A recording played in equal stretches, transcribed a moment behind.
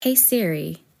Hey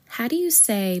Siri, how do you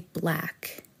say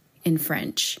black in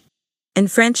French? In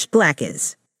French, black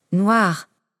is noir,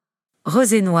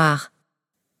 rosé noir.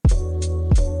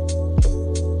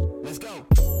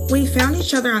 We found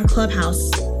each other on Clubhouse.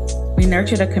 We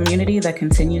nurtured a community that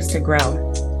continues to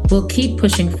grow. We'll keep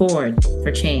pushing forward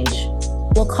for change.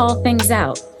 We'll call things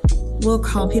out. We'll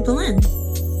call people in.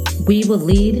 We will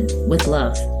lead with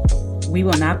love. We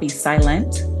will not be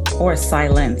silent or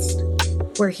silenced.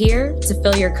 We're here to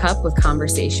fill your cup with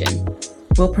conversation.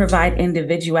 We'll provide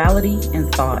individuality and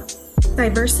thought.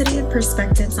 Diversity of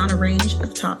perspectives on a range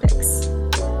of topics.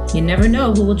 You never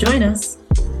know who will join us.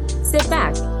 Sit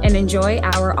back and enjoy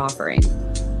our offering.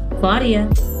 Claudia,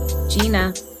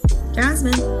 Gina,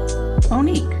 Jasmine,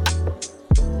 Monique.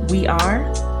 We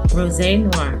are Rosé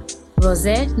Noir.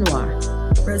 Rosé Noir.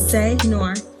 Rosé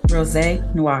Noir.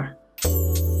 Rosé Noir.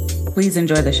 Please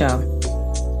enjoy the show.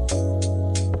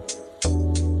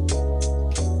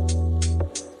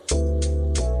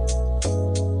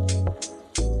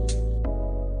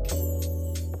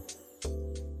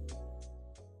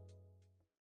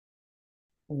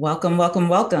 Welcome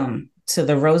to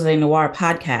the Rosé Noir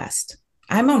podcast.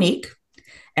 I'm Monique,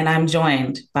 and I'm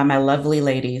joined by my lovely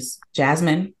ladies,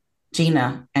 Jasmine,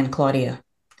 Gina, and Claudia.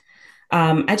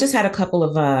 I just had a couple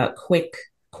of quick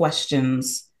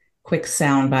questions, quick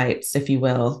sound bites, if you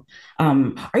will.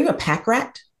 Are you a pack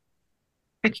rat?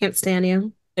 I can't stand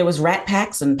you. There was rat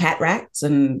packs and pat rats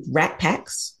and rat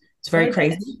packs. It's very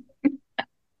crazy.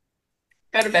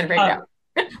 Go to bed right now.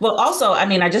 Well, also,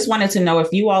 I just wanted to know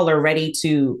if you all are ready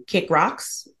to kick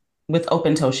rocks with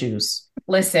open toe shoes.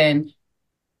 Listen,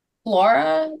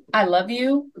 Laura, I love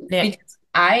you. Yeah. Because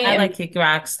I like kick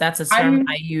rocks. That's a term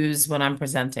I use when I'm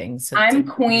presenting. So I'm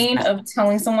queen of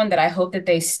telling someone that I hope that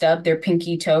they stub their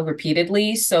pinky toe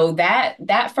repeatedly. So that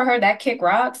for her, that kick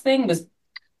rocks thing was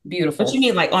beautiful. What you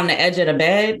mean, like on the edge of the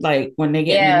bed, like when they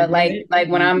get like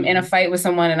when I'm in a fight with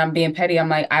someone and I'm being petty, I'm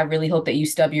like, I really hope that you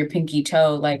stub your pinky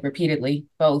toe like repeatedly,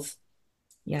 both.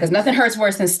 Because nothing hurts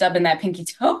worse than stubbing that pinky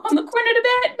toe on the corner of the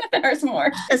bed. Nothing hurts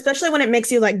more, especially when it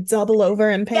makes you like double over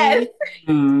in pain.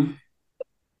 Yes.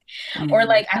 Or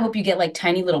like, I hope you get like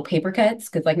tiny little paper cuts,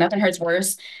 because like nothing hurts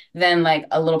worse than like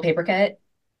a little paper cut.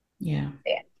 Yeah.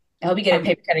 I hope you get a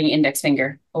paper cut on your index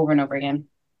finger over and over again.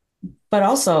 But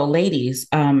also, ladies,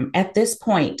 at this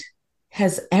point,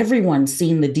 has everyone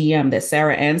seen the DM that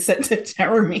Sarah Ann sent to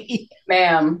Jeremy?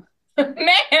 Ma'am,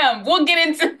 we'll get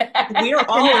into that. We are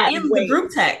all in the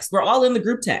group text. We're all in the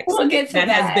group text. We'll get to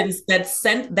that. That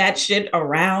sent that shit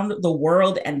around the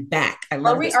world and back.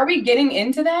 Are we getting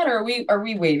into that, or are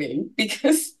we waiting?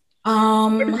 Because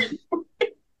I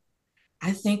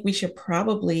think we should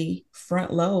probably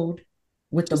front load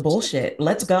with the bullshit.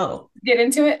 Let's go. Get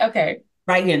into it. Okay.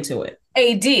 Right into it.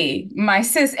 AD, my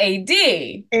sis, AD.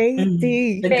 The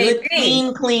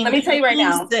good, clean. Let me tell you right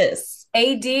now, sis.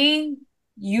 AD,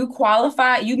 you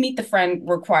qualify. You meet the friend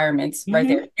requirements right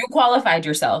there. You qualified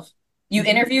yourself. You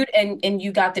interviewed and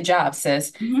you got the job,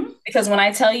 sis. Because when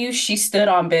I tell you she stood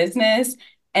on business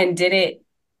and did it,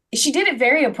 she did it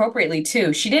very appropriately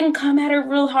too. She didn't come at her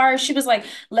real hard. She was like,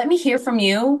 let me hear from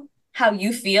you how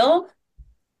you feel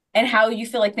and how you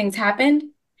feel like things happened.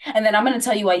 And then I'm going to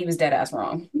tell you why you was dead ass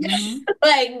wrong.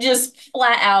 Like just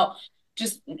flat out,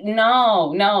 just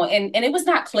no. And it was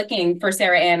not clicking for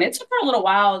Sarah Ann. It took her a little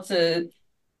while it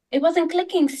wasn't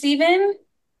clicking, Stephen.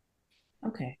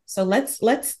 Okay. So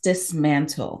let's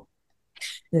dismantle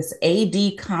this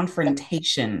AD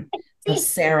confrontation of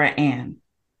Sarah Ann.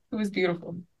 It was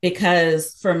beautiful.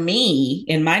 Because for me,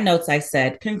 in my notes, I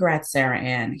said, congrats, Sarah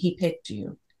Ann. He picked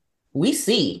you. We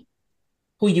see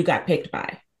who you got picked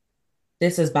by.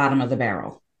 This is bottom of the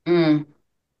barrel.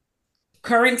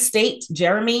 Current state,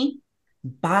 Jeremy,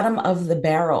 bottom of the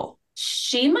barrel.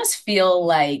 She must feel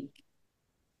like,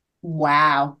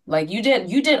 wow, like you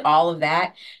did all of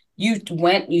that.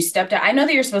 You stepped out. I know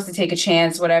that you're supposed to take a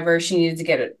chance, whatever. She needed to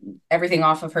get everything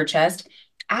off of her chest.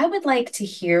 I would like to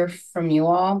hear from you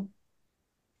all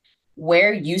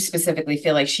where you specifically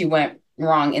feel like she went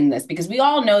wrong in this, because we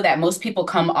all know that most people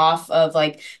come off of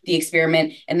like the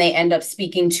experiment and they end up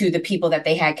speaking to the people that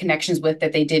they had connections with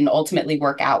that they didn't ultimately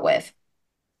work out with.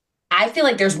 I feel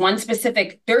like there is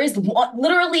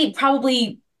literally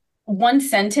probably one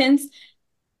sentence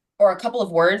or a couple of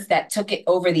words that took it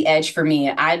over the edge for me.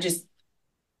 I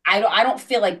don't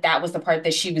feel like that was the part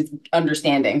that she was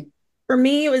understanding. For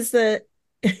me, it was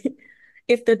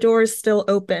if the door is still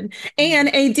open.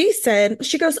 And AD said,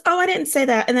 she goes, oh, I didn't say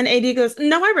that. And then AD goes,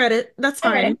 no, I read it. That's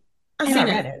fine. I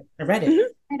read it. I read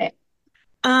it.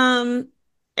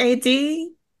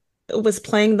 AD, was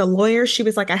playing the lawyer. She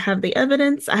was like, I have the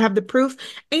evidence, I have the proof.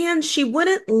 And she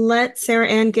wouldn't let Sarah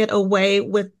Ann get away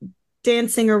with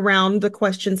dancing around the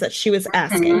questions that she was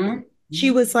asking. Mhm. She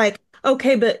was like,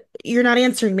 okay, but you're not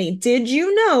answering me. Did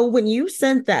you know when you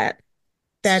sent that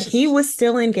he was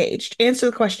still engaged?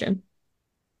 Answer the question.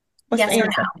 What's Yes the or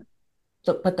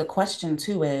answer? But the question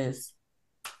too is,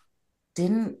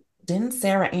 didn't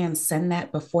Sarah Ann send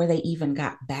that before they even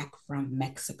got back from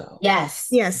Mexico? Yes.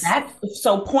 Yes. That's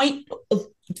so point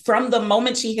from the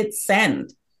moment she hit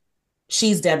send,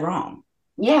 she's dead wrong.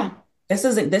 Yeah. This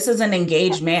is an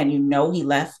engaged man. You know he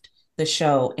left the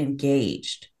show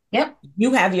engaged. Yep.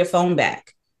 You have your phone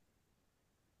back.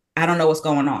 I don't know what's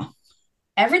going on.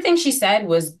 Everything she said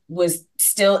was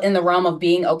still in the realm of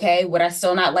being okay. Would I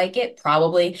still not like it?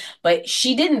 Probably. But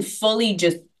she didn't fully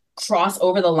just cross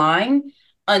over the line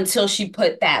until she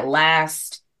put that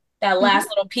last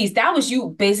little piece. That was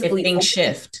you basically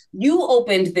shift. You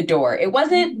opened the door. It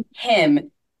wasn't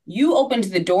him. You opened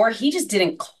the door. He just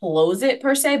didn't close it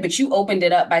per se, but you opened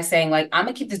it up by saying, like, I'm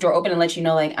gonna keep this door open and let you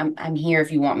know, like, I'm here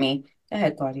if you want me. Go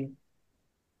ahead, Claudia.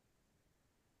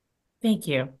 Thank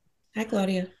you. Hi,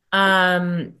 Claudia.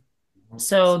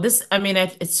 So this, I mean, I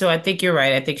think you're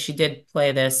right. I think she did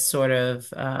play this sort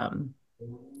of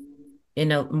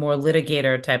in a more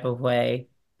litigator type of way.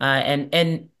 And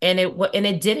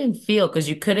it didn't feel, because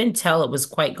you couldn't tell it was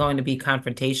quite going to be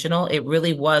confrontational. It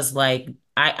really was like,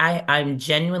 I'm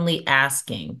genuinely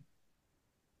asking.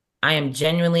 I am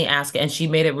genuinely asking. And she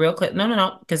made it real clear.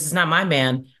 No, because it's not my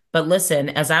man. But listen,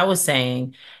 as I was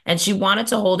saying, and she wanted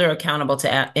to hold her accountable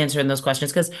to answering those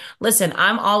questions. Because listen,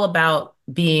 I'm all about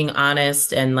being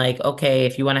honest and like, okay,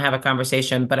 if you want to have a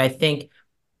conversation, but I think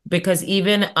because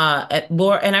even at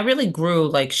Laura, and I really grew,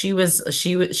 like she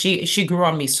grew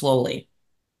on me slowly.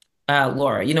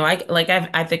 Laura,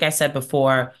 I think I said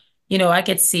before, I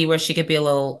could see where she could be a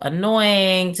little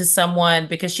annoying to someone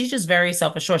because she's just very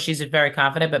self-assured. She's very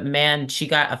confident, but man, she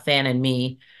got a fan in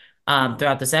me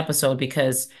throughout this episode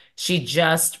because she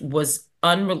just was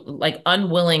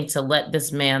unwilling to let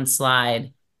this man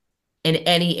slide in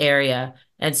any area.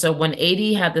 And so when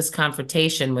AD had this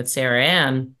confrontation with Sarah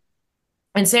Ann,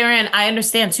 and Sarah Ann, I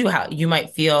understand too how you might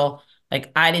feel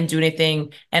like I didn't do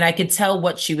anything. And I could tell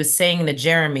what she was saying to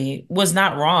Jeremy was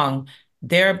not wrong.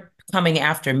 They're coming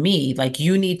after me. Like,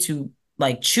 you need to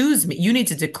choose me. You need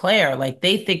to declare, like,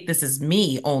 they think this is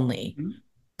me only. Mm-hmm.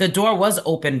 The door was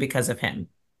open because of him.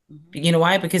 Mm-hmm. You know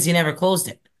why? Because he never closed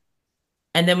it.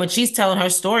 And then when she's telling her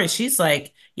story, she's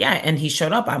like, yeah, and he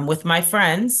showed up. I'm with my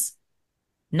friends,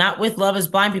 not with Love is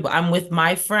Blind people. I'm with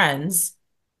my friends.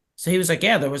 So he was like,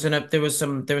 yeah, there was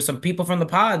some people from the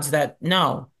pods that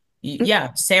no.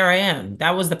 Yeah, Sarah Ann,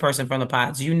 that was the person from the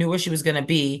pods. You knew where she was going to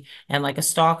be. And like a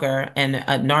stalker and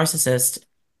a narcissist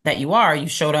that you are, you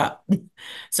showed up.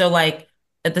 So like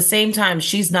at the same time,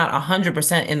 she's not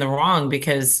 100% in the wrong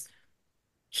because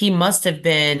he must have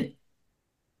been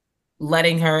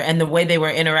letting her, and the way they were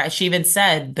interacting. She even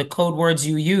said the code words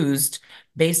you used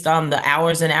based on the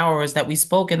hours and hours that we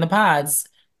spoke in the pods.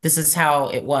 This is how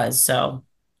it was. So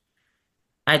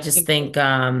I just think,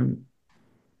 I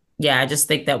just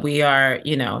think that we are,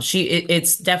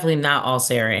 it's definitely not all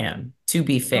Sarah Ann, to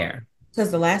be fair.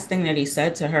 Because the last thing that he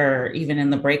said to her, even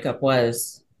in the breakup,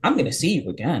 was, I'm going to see you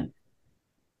again.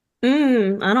 I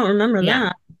don't remember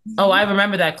that. Oh, I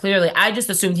remember that clearly. I just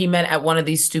assumed he meant at one of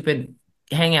these stupid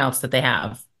hangouts that they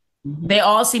have. Mm-hmm. They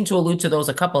all seem to allude to those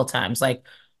a couple of times. Like,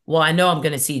 well, I know I'm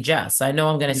going to see Jess. I know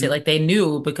I'm going to see, like, they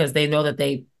knew because they know that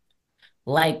they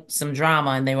like some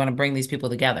drama and they want to bring these people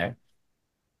together.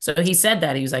 So he said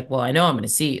that. He was like, well, I know I'm going to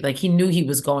see, like, he knew he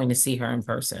was going to see her in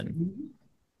person.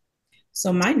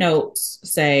 So my notes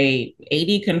say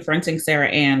AD confronting Sarah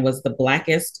Ann was the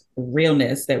blackest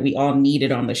realness that we all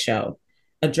needed on the show,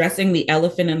 addressing the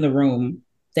elephant in the room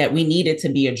that we needed to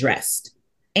be addressed.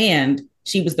 And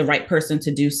she was the right person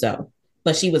to do so.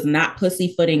 But she was not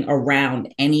pussyfooting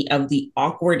around any of the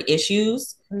awkward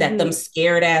issues that them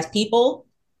scared ass people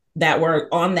that were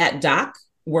on that dock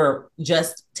were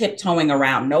just tiptoeing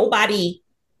around. Nobody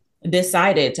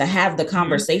decided to have the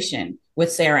conversation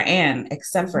with Sarah Ann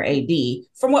except for AD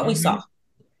from what we saw.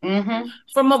 Mm-hmm.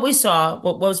 From what we saw,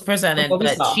 what was presented,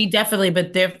 but she definitely,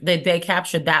 but they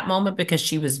captured that moment because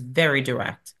she was very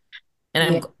direct.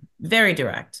 And I'm very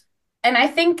direct. And I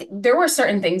think there were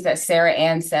certain things that Sarah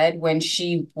Ann said when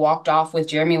she walked off with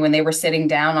Jeremy when they were sitting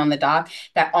down on the dock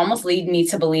that almost lead me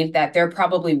to believe that there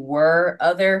probably were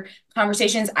other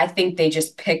conversations. I think they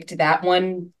just picked that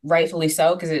one, rightfully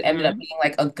so, because it ended up being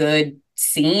like a good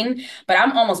scene. But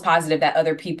I'm almost positive that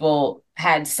other people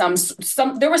had some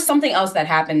there was something else that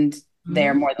happened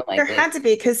there more than likely. There had to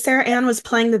be, because Sarah Ann was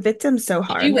playing the victim so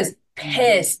hard. She was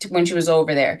pissed when she was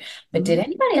over there. But did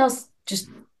anybody else just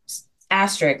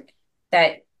asterisk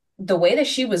that the way that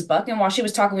she was bucking while she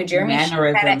was talking with Jeremy,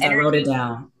 Mannerisms, I wrote it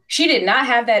down. She did not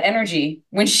have that energy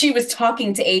when she was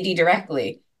talking to AD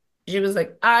directly. She was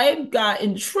like, I got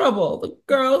in trouble. The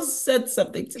girl said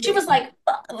something to me. She was like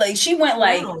she went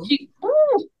like,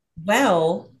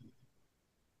 well,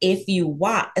 if you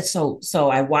watch, so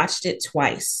I watched it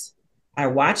twice. I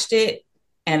watched it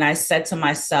and I said to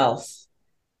myself,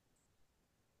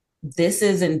 this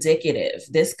is indicative.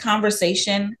 This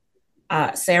conversation,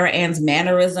 Sarah Ann's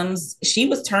mannerisms, she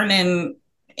was turning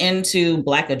into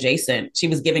Black adjacent. She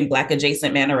was giving Black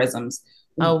adjacent mannerisms.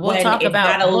 Oh, when it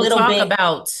got a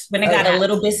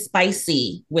little bit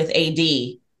spicy with AD.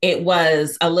 It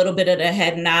was a little bit of the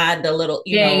head nod, the little,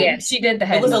 yeah, she did the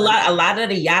head. It was nod. a lot of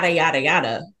the yada yada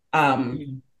yada,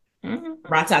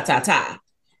 ra-ta-ta-ta,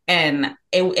 and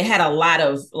it had a lot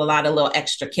of little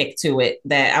extra kick to it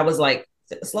that I was like,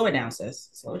 slow it down, sis,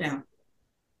 slow it down.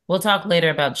 We'll talk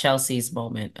later about Chelsea's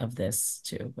moment of this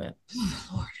too, but.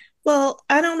 Well,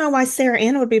 I don't know why Sarah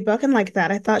Ann would be bucking like that.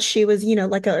 I thought she was,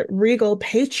 like a regal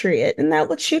patriot. Isn't that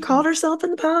what she called herself in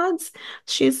the pods?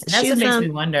 That's what makes me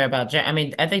wonder about I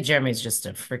mean, I think Jeremy's just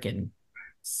a freaking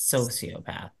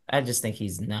sociopath. I just think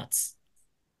he's nuts.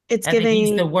 I think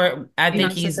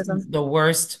he's the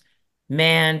worst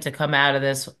man to come out of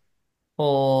this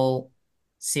whole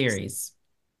series.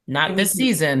 Not this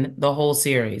season, the whole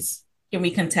series. Can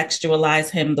we contextualize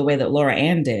him the way that Laura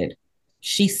Ann did?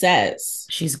 She says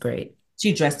she's great.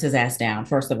 She dressed his ass down,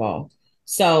 first of all.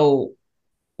 So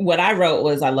what I wrote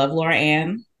was, I love Laura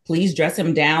Ann. Please dress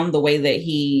him down the way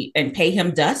that and pay him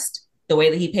dust, the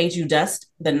way that he paid you dust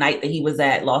the night that he was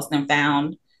at Lost and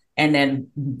Found, and then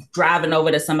driving over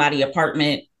to somebody's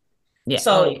apartment. Yeah.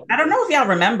 So I don't know if y'all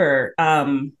remember,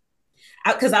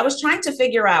 because I was trying to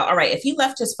figure out, all right, if he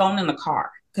left his phone in the car,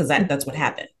 because that's what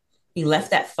happened. He left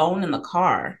that phone in the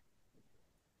car,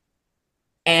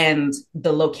 and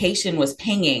the location was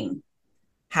pinging.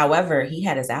 However, he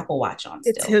had his Apple Watch on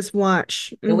still. It's his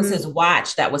watch. It was his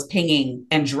watch that was pinging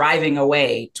and driving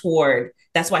away toward,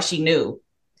 that's why she knew.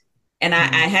 And I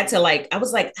had to I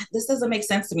was like, this doesn't make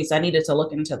sense to me. So I needed to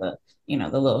look into the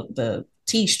the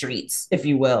T streets, if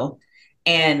you will.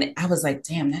 And I was like,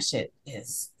 damn, that shit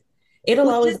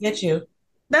it'll always get you.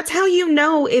 That's how you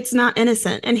know it's not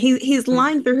innocent. And he's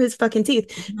lying through his fucking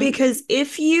teeth. Because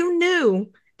if you knew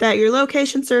that your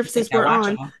location services were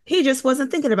on, he just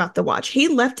wasn't thinking about the watch. He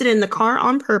left it in the car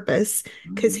on purpose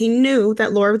because he knew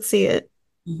that Laura would see it.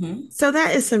 So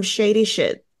that is some shady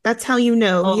shit. That's how you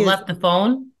know. He left the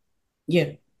phone?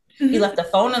 Yeah. He left the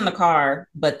phone in the car,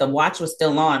 but the watch was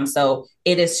still on. So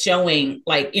it is showing,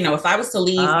 if I was to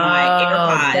leave my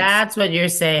AirPods. That's what you're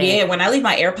saying. Yeah, when I leave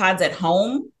my AirPods at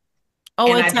home,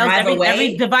 it tells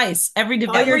every device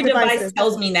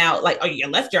tells me now, you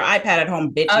left your iPad at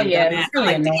home, bitch. Oh yeah, it's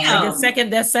really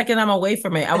the second I'm away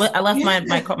from it, I left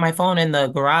my phone in the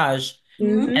garage,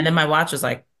 and then my watch was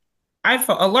like,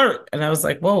 iPhone alert, and I was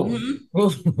like, whoa,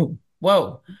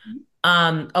 whoa.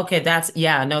 Okay,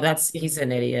 he's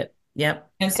an idiot. Yep.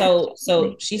 And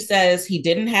so she says he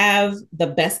didn't have the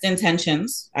best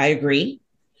intentions. I agree.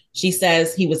 She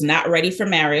says he was not ready for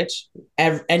marriage.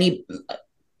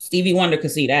 Stevie Wonder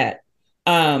could see that.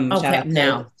 Shout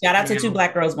out to Two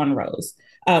Black Girls, One Rose.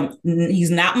 He's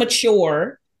not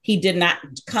mature. He did not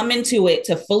come into it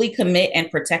to fully commit and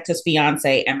protect his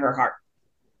fiance and her heart.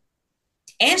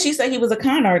 And she said he was a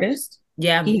con artist.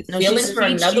 Yeah. He has feelings for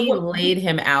another woman. Laid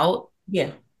him out.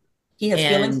 Yeah. He has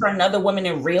feelings for another woman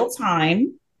in real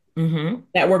time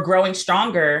that were growing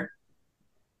stronger.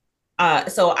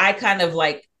 So I kind of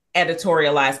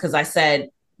editorialized, because I said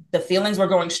the feelings were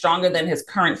growing stronger than his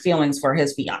current feelings for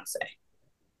his fiance.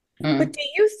 But do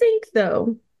you think,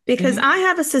 though, because I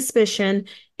have a suspicion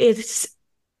it's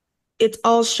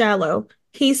all shallow.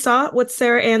 He saw what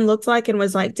Sarah Ann looked like and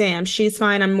was like, damn, she's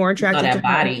fine. I'm more attracted to her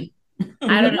body.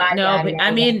 I don't know. But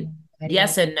I mean,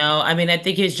 yes and no. I mean, I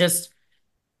think he's just,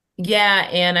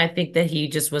 and I think that he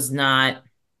just was not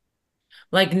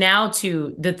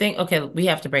the thing. Okay, we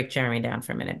have to break Jeremy down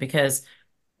for a minute, because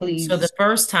so the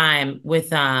first time with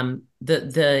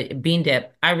the bean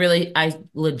dip, I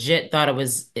legit thought it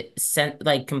was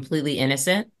completely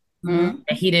innocent.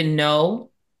 He didn't know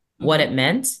what it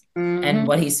meant and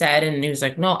what he said, and he was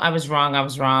like, no, I was wrong.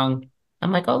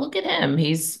 I'm like, oh, look at him.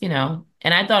 He's, and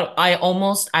I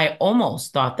almost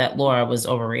thought that Laura was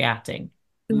overreacting,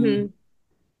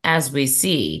 as we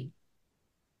see.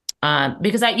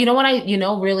 Because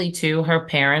really too, her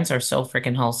parents are so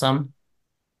freaking wholesome.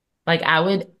 I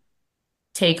would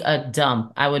take a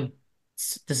dump.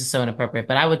 This is so inappropriate,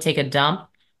 but I would take a dump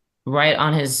right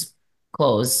on his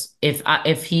clothes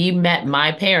if he met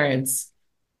my parents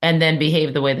and then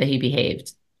behaved the way that he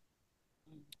behaved.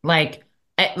 Like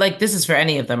this is for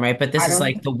any of them, right? But this I is don't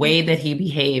like the way that he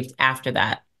behaved after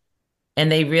that.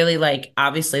 And they really like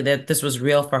obviously that this was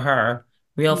real for her,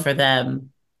 real for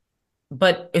them.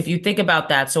 But if you think about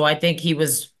that, so I think he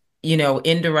was,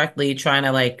 indirectly trying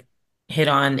to like hit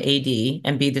on AD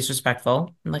and be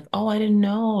disrespectful. And like, oh, I didn't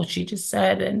know. She just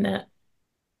said, and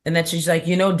then she's like,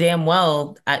 damn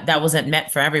well that wasn't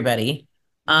meant for everybody.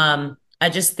 I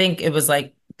just think it was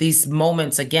like these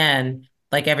moments again,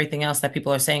 like everything else that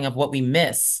people are saying of what we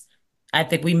miss. I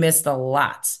think we missed a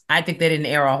lot. I think they didn't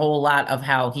air a whole lot of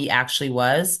how he actually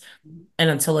was, and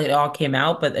until it all came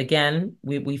out. But again,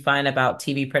 we find about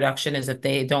TV production is if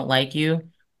they don't like you,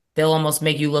 they'll almost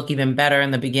make you look even better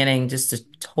in the beginning just to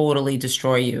totally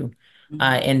destroy you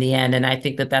in the end. And I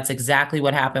think that that's exactly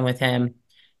what happened with him.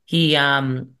 He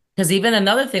because even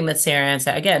another thing that Sarah Ann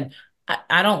said, again,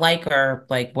 I don't like her,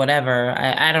 like whatever.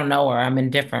 I don't know her. I'm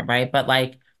indifferent, right? But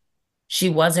like she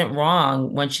wasn't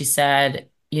wrong when she said,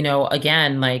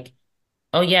 again, like,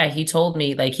 oh yeah, he told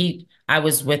me like I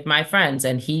was with my friends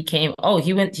and he came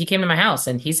to my house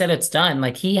and he said it's done.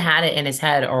 Like he had it in his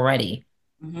head already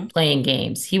playing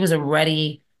games. He was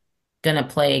already gonna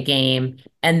play a game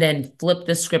and then flip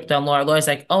the script on Laura. Laura's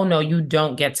like, oh no, you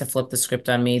don't get to flip the script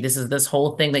on me. This is this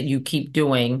whole thing that you keep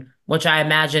doing, which I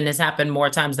imagine has happened more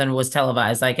times than was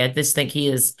televised. Like I just think he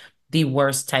is the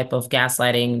worst type of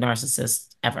gaslighting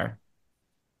narcissist ever.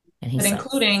 And But sucks.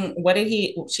 including,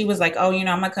 she was like, oh, I'm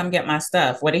gonna come get my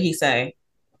stuff. What did he say?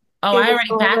 Oh, It I was already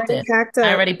packed already it. packed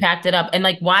I up. already packed it up. And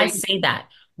like, why say that?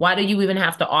 Why do you even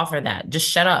have to offer that? Just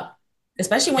shut up.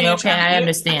 Especially when Say, you're okay, trying I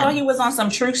to, I thought he understand. was on some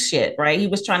truth shit, right? He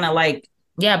was trying to like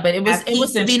Yeah, but it was have it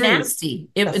was peace to and be truth. nasty.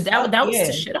 The That fuck, that was yeah.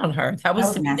 to shit on her. That That was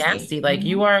was to be nasty. nasty. Like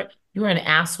you are an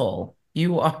asshole.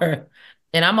 You are,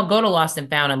 and I'm gonna go to Lost and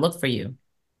Found and look for you.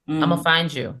 I'm gonna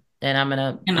find you,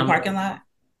 and In the parking lot.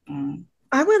 Mm.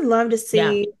 I would love to Yeah.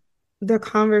 see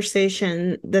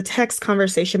the text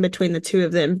conversation between the two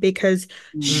of them, because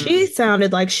she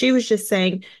sounded like she was just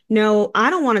saying, no, I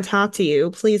don't want to talk to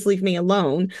you. Please leave me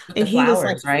alone. With And the he was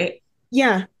like, flowers, right?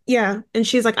 yeah, yeah. And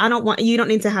she's like, you don't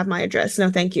need to have my address.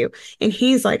 No, thank you. And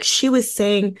he's like, she was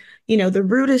saying, the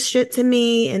rudest shit to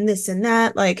me and this and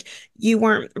that. Like, you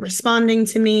weren't responding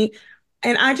to me.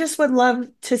 And I just would love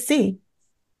to see.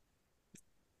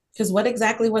 Because what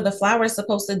exactly were the flowers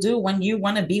supposed to do when you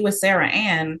want to be with Sarah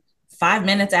Ann 5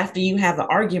 minutes after you have an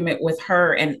argument with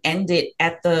her and end it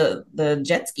at the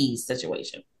jet skis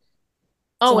situation?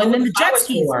 So Oh, what and were then the the jet flowers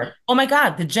skis. for? Oh my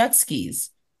God, the jet skis.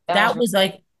 That was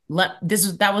like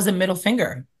that was a middle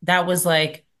finger. That was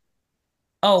like,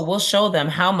 oh, we'll show them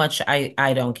how much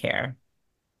I don't care.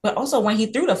 But also when he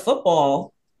threw the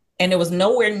football and it was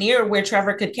nowhere near where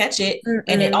Trevor could catch it,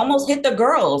 and it almost hit the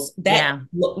girls Yeah.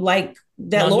 like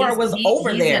that No, Laura was over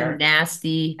he's a there.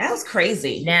 nasty, That was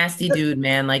crazy. nasty dude,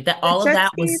 man. Like that, The all of jet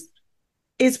that skis was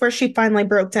is where she finally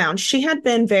broke down. She had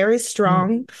been very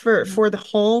strong for the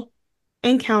whole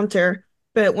encounter,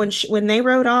 but when they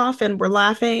rode off and were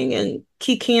laughing and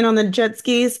kikiing on the jet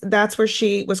skis, that's where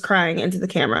she was crying into the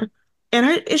camera. And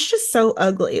it's just so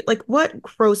ugly. Like, what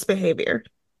gross behavior.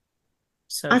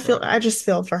 so I just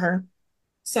feel for her.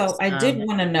 So I did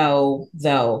want to know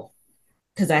though,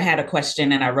 because I had a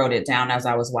question and I wrote it down as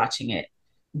I was watching it.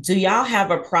 Do y'all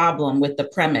have a problem with the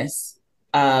premise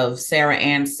of Sarah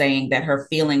Ann saying that her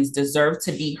feelings deserve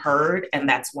to be heard and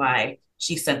that's why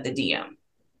she sent the DM?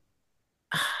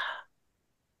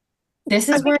 This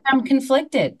is where I'm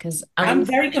conflicted because I'm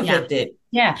very conflicted.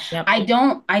 Yeah. Yep. I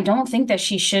don't think that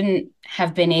she shouldn't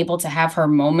have been able to have her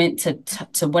moment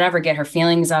to whatever, get her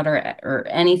feelings out or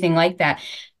anything like that.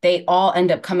 They all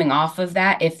end up coming off of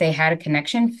that if they had a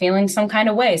connection, feeling some kind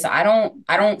of way. So I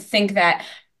don't think that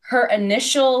her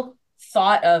initial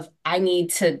thought of I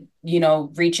need to,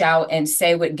 reach out and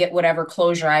get whatever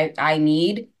closure I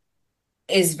need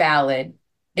is valid.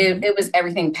 It was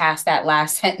everything past that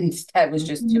last sentence that was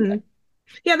just too much.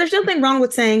 Yeah, there's nothing wrong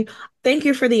with saying, thank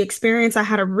you for the experience. I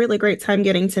had a really great time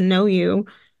getting to know you.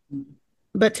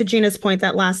 But to Gina's point,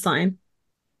 that last line.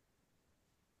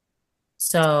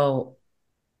 So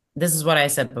this is what I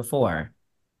said before,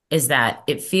 is that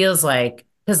it feels like,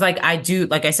 because like I do,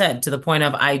 like I said, to the point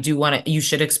of I do want to, you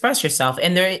should express yourself.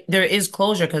 And there is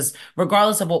closure, because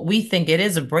regardless of what we think, it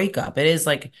is a breakup. It is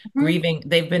like grieving.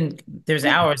 There's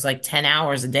hours, like 10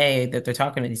 hours a day that they're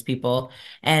talking to these people.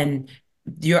 And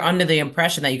you're under the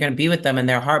impression that you're going to be with them and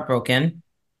they're heartbroken.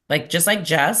 Like, just like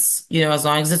Jess, as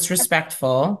long as it's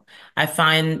respectful, I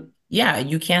find, yeah,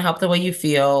 you can't help the way you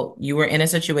feel. You were in a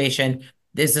situation.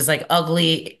 There's this like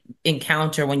ugly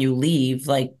encounter when you leave.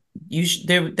 Like,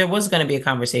 there was going to be a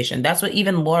conversation. That's what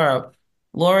even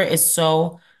Laura is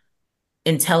so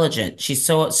intelligent. She's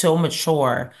so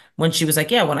mature. When she was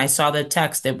like, yeah, when I saw the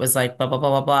text, it was like blah blah blah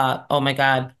blah blah. Oh my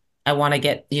God, I want to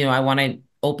get, I want to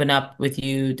open up with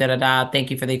you, da da da.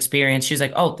 Thank you for the experience. She's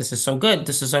like, oh, this is so good.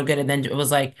 This is so good. And then it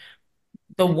was like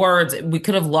the words, we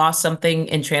could have lost something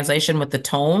in translation with the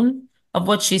tone of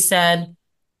what she said.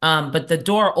 But the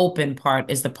door open part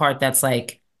is the part that's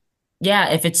like, yeah,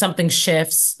 if it's something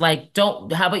shifts, like how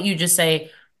about you just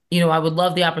say, I would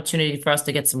love the opportunity for us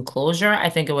to get some closure. I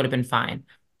think it would have been fine.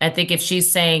 I think if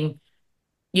she's saying,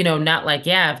 not like,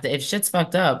 yeah, if shit's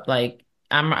fucked up, like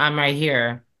I'm right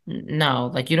here.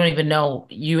 No, like you don't even know,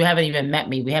 you haven't even met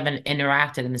me. We haven't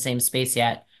interacted in the same space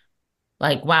yet.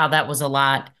 Like, wow, that was a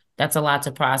lot. That's a lot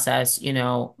to process.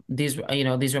 These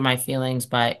were my feelings,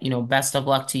 but best of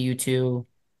luck to you two.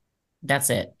 That's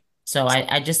it. So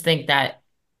I just think that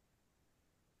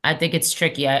I think it's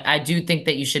tricky. I do think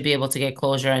that you should be able to get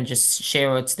closure and just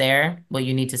share what's there, what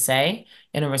you need to say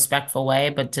in a respectful way,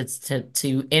 but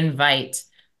to invite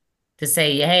to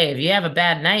say, hey, if you have a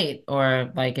bad night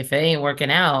or like if it ain't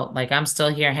working out, like I'm still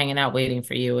here hanging out waiting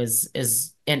for you is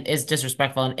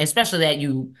disrespectful, and especially that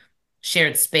you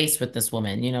shared space with this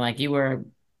woman, like you were,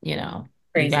 you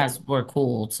Crazy. guys were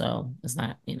cool, so it's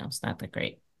not, it's not that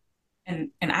great. And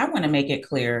I want to make it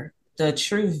clear, the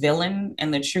true villain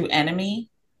and the true enemy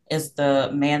is the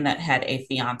man that had a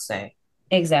fiance.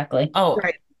 Exactly. Oh,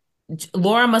 Right.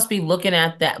 Laura must be looking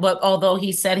at that. But although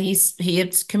he said he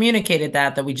had communicated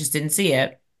that we just didn't see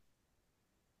it.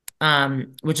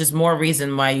 Which is more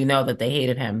reason why that they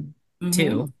hated him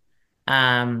too.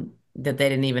 That they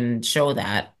didn't even show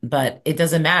that, but it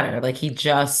doesn't matter. Like he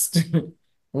just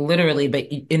literally, but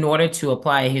in order to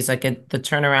apply, he's like the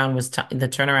turnaround was the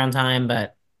turnaround time,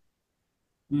 but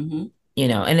and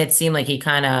it seemed like he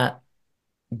kind of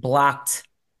blocked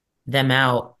them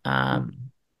out.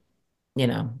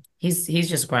 He's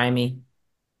just grimy.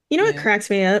 What cracks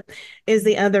me up is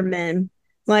the other men.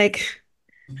 Like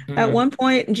at one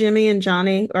point, Jimmy and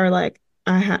Johnny are like,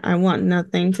 I want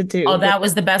nothing to do. Oh, that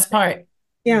was the best part.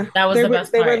 Yeah, that was the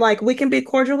best part. They were like, we can be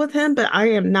cordial with him, but I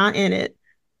am not in it.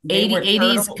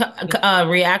 80's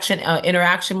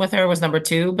interaction with her was number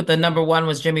 2, but the number 1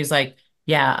 was Jimmy's like,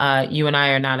 yeah, you and I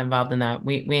are not involved in that.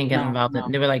 We ain't getting involved in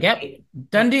it. They were like, yep,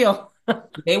 done deal.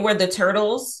 They were the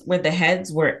turtles where the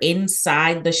heads were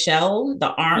inside the shell.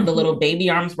 The little baby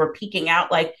arms were peeking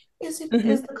out like, is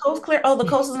the coast clear? Oh, the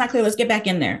coast is not clear. Let's get back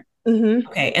in there.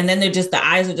 Okay. And then the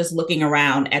eyes are just looking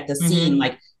around at the scene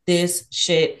like, this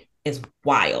shit is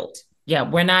wild. Yeah,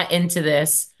 we're not into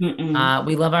this. We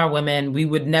love our women. We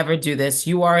would never do this.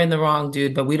 You are in the wrong,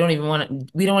 dude, but we don't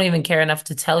even care enough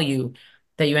to tell you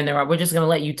that you're in the wrong. We're just gonna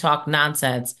let you talk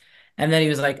nonsense. And then he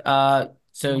was like,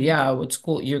 so yeah, it's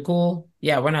cool. You're cool.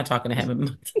 Yeah, we're not talking to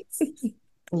him.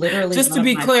 Literally. Just to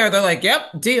be clear, they're like,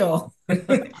 yep, deal.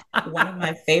 One of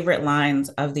my favorite lines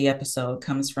of the episode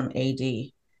comes from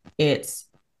AD. It's,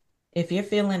 if you're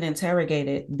feeling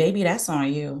interrogated, baby, that's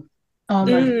on you. Oh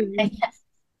my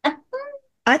God.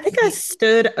 I think I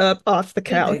stood up off the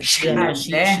couch. Yeah,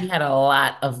 she had a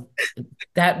lot of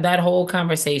that whole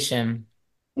conversation.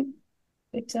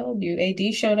 I told you,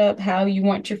 AD showed up how you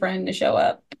want your friend to show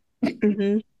up.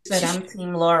 Said, I'm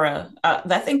Team Laura.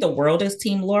 I think the world is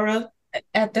Team Laura.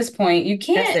 At this point, you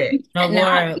can't.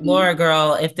 No, Laura,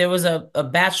 girl, if there was a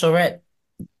bachelorette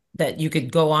that you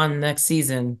could go on next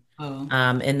season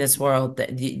in this world,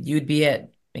 that you'd be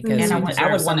it. Because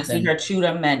I would want to see her chew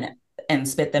them and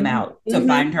spit them out to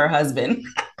find her husband.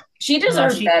 She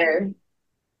deserves better.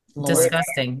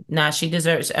 Disgusting. Nah, she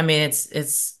deserves. I mean,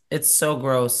 it's so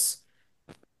gross.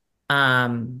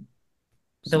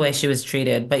 The way she was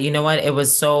treated, but you know what? It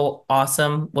was so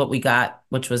awesome what we got,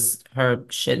 which was her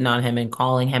shitting on him and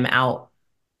calling him out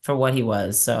for what he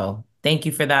was. So thank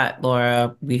you for that,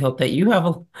 Laura. We hope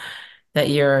that that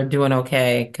you're doing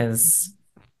okay, because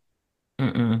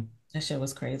that shit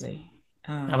was crazy.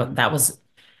 That was.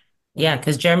 Yeah,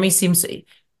 because Jeremy seems,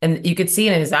 and you could see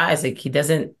in his eyes, like he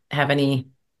doesn't have any.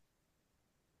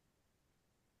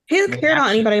 He doesn't care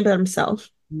about anybody but himself.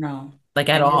 No, like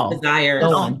at all. Desire. No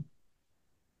one.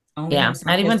 Yeah,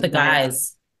 not even the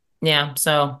guys. Yeah,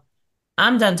 so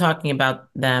I'm done talking about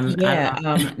them. Yeah.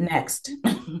 Next.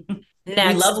 We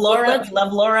love Laura. We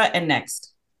love Laura. And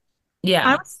next. Yeah,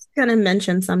 I was gonna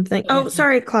mention something. Oh,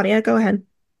 sorry, Claudia. Go ahead.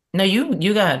 No, you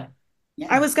go ahead. Yeah.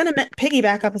 I was going to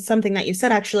piggyback up with something that you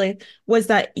said, actually, was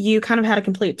that you kind of had a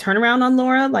complete turnaround on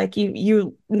Laura. Like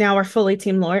you now are fully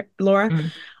Team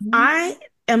Laura. I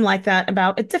am like that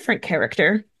about a different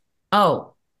character.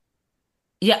 Oh,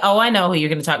 yeah. Oh, I know who you're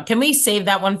going to talk. Can we save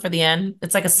that one for the end?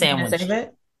 It's like a sandwich. Save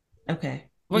it? Okay.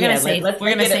 We're gonna save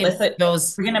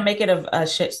those We're gonna make it a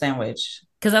shit sandwich.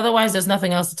 because otherwise there's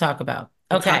nothing else to talk about.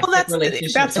 Okay. Well, that's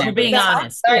We're being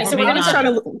honest. All right, so I'm we're just trying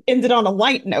to end it on a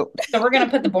light note. So we're gonna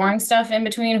put the boring stuff in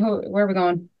between. Where are we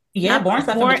going? Yeah, boring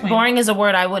stuff in between. Boring is a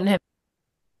word I wouldn't have.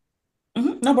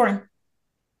 No boring.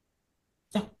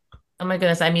 Oh my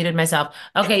goodness, I muted myself.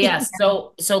 Okay, yes.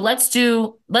 So let's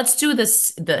do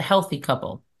this, the healthy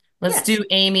couple. Let's do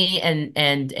Amy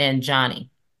and Johnny.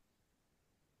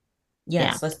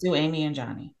 Yes, let's do Amy and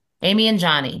Johnny. Amy and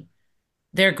Johnny.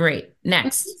 They're great.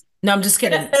 Next. No, I'm just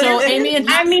kidding. So Amy and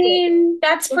I mean,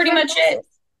 that's pretty much it.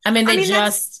 I mean,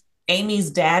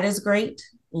 Amy's dad is great.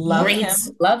 Love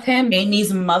him.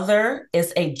 Amy's mother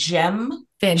is a gem.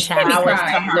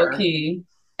 Fantastic. Low key.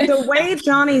 The way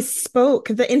Johnny spoke,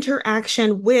 the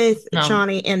interaction with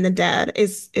Johnny and the dad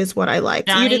is what I liked.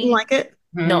 You didn't like it?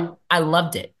 No, I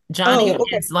loved it. Johnny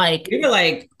is like, you were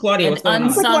like, Claudia, what's going on?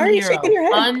 Like, why are you shaking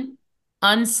your head?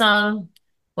 Unsung.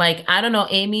 Like, I don't know,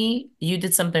 Amy, you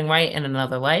did something right in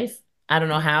another life. I don't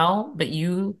know how, but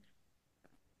you.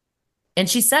 And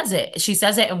she says it. She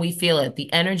says it, and we feel it.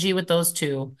 The energy with those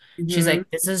two. She's like,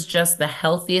 this is just the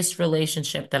healthiest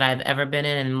relationship that I've ever been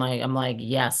in. And like, I'm like,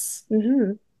 yes.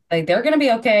 Like, they're gonna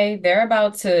be okay. They're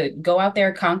about to go out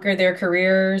there, conquer their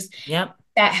careers. Yep.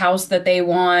 That house that they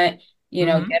want. You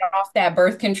know, get off that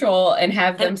birth control and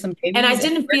have them some babies. And I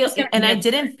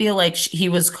didn't feel like she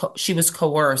was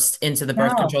coerced into the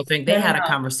birth control thing. They had a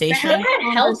conversation. They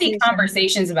had healthy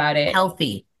conversations about it.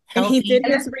 Healthy. And he did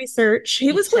his research.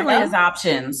 He was willing. His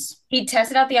options. He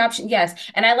tested out the option. Yes.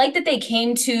 And I like that they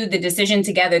came to the decision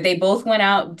together. They both went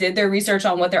out, did their research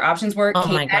on what their options were. Oh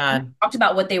my God. Talked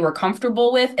about what they were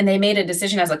comfortable with. And they made a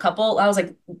decision as a couple. I was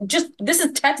like, this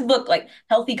is textbook, like,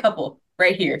 healthy couple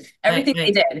right here. Everything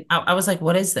they did. I was like,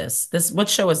 what is this? What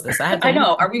show is this? I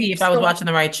know. Are we if I was watching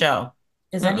the right show?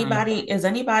 Is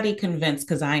anybody convinced,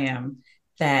 because I am,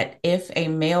 that if a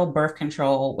male birth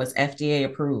control was FDA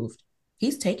approved,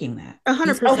 he's taking that?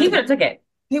 100%. Oh, he would have took it.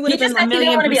 He just said he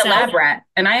didn't want to be a lab rat,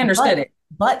 and I understood it.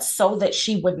 But so that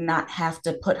she would not have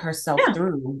to put herself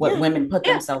through what women put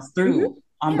themselves through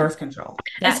on birth control.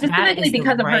 Specifically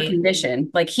because of her condition.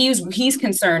 Like, he's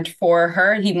concerned for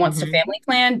her. He wants to family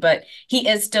plan, but he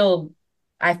is still.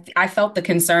 I felt the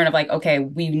concern of like, okay,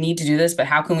 we need to do this, but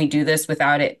how can we do this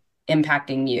without it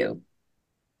impacting you?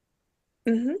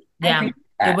 Yeah,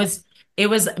 it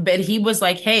was, but he was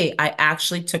like, hey, I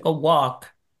actually took a walk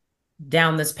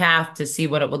down this path to see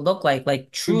what it would look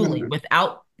like truly,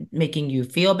 without making you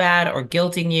feel bad or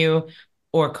guilting you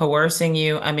or coercing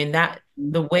you. I mean, that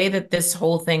the way that this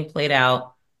whole thing played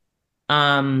out,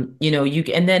 and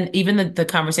then even the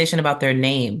conversation about their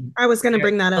name. I was going to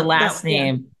bring that up. The last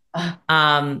name.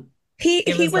 He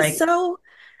was like, so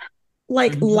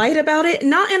light about it,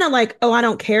 not in a like, oh, I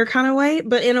don't care kind of way,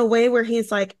 but in a way where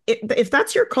he's like, if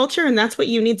that's your culture and that's what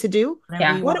you need to do,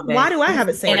 why do I have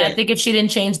it say? And I think if she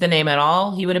didn't change the name at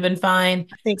all, he would have been fine.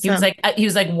 I think so. He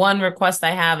was like, one request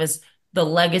I have is the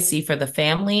legacy for the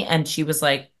family, and she was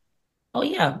like, oh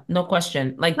yeah, no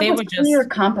question. Like, they were just clear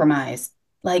compromise,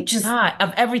 like, just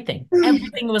of everything.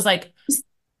 Everything was like,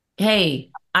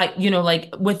 hey,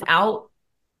 without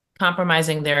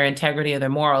compromising their integrity or their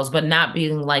morals, but not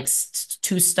being like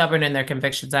too stubborn in their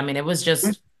convictions. I mean, it was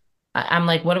just, I'm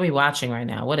like, what are we watching right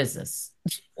now? What is this?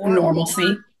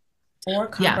 Normalcy. Or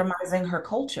compromising her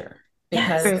culture.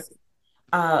 Because,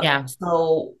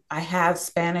 so I have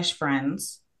Spanish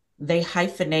friends, they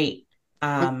hyphenate,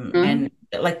 and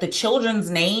like the children's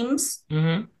names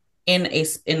in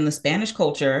the Spanish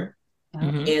culture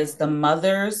is the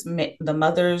mother's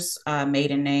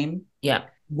maiden name. Yeah.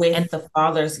 With the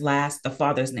father's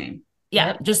name.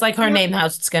 Yeah, just like her name, how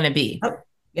it's going to be.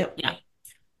 Yep. Yeah.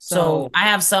 So I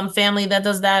have some family that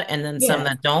does that, and then some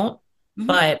that don't.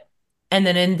 And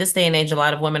then in this day and age, a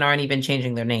lot of women aren't even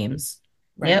changing their names.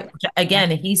 Right. Yep.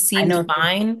 Again, he seemed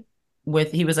fine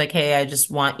with, he was like, hey, I just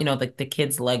want, like the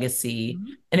kid's legacy.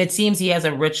 And it seems he has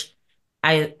a rich,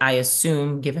 I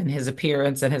assume, given his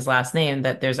appearance and his last name,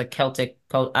 that there's a Celtic,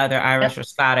 either Irish or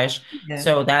Scottish. Yeah.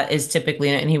 So that is typically,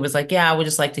 and he was like, yeah, I would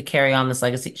just like to carry on this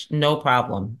legacy. No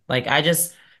problem. Like, I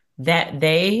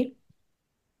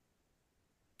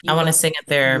want to sing at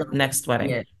their next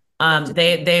wedding. Yeah.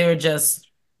 They were just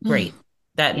great.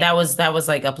 That was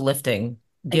like uplifting,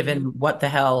 given what the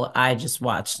hell I just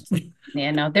watched. Yeah,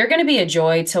 no, they're going to be a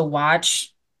joy to watch.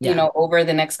 Over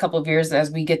the next couple of years as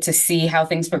we get to see how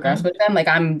things progress with them. Like,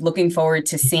 I'm looking forward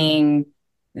to seeing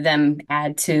them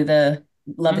add to the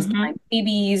Love is Blind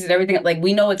babies and everything. Like,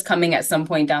 we know it's coming at some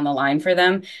point down the line for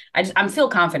them. I'm feel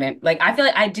confident. Like, I feel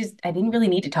like I didn't really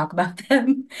need to talk about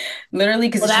them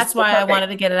literally. Cause that's why I wanted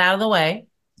to get it out of the way.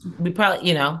 We probably,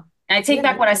 I take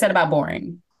back what I said about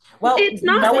boring. Well, It's you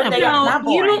not. know what? They are No, not you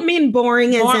boring. don't mean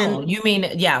boring as Normal. in You mean,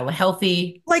 yeah,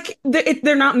 healthy. like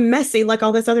they're not messy like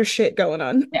all this other shit going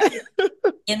on. Yeah.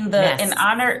 In Yes.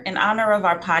 honor of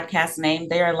our podcast name,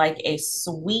 they are like a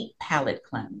sweet palate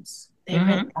cleanse. They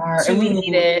really are, and we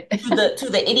need it. to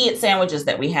the idiot sandwiches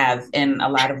that we have in a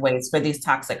lot of ways for these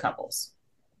toxic couples.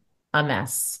 A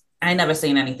mess. I never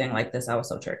seen anything like this. I was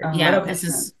so triggered. Yeah, But okay. this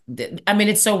is, I mean,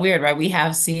 it's so weird, right?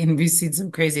 We've seen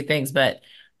some crazy things, but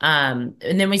and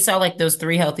then we saw like those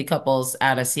 3 healthy couples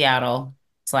out of Seattle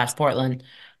 / Portland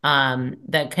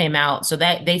that came out. So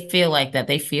that they feel like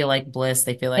bliss.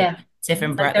 They feel like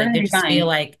different breath. Like they just feel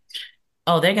like,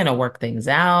 oh, they're gonna work things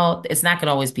out. It's not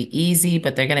gonna always be easy,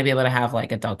 but they're gonna be able to have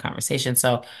like adult conversation.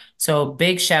 So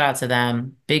big shout out to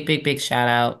them. Big shout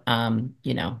out.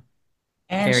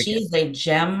 And she's a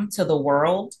gem to the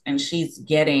world, and she's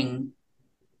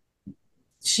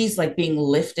like being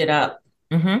lifted up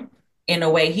in a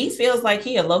way. He feels like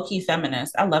he a low-key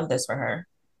feminist. I love this for her.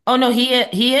 Oh no, he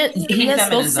has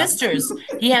those sisters.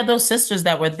 He had those sisters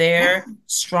that were there,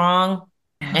 strong,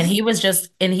 and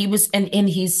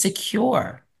he's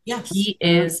secure. Yes. He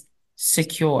is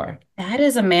secure. That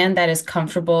is a man that is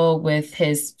comfortable with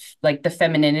his, like, the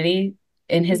femininity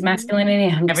in his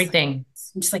masculinity. Everything.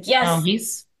 I'm just like, yes, no,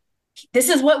 this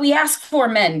is what we ask for,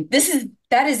 men.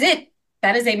 That is it.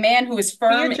 That is a man who is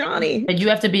firm. Johnny. But you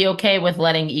have to be okay with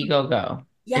letting ego go.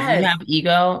 Yes. If you have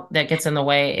ego that gets in the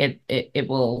way, it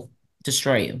will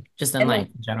destroy you, just in life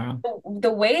in general.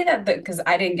 The way that because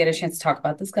I didn't get a chance to talk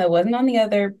about this, because I wasn't on the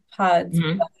other pods.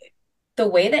 But the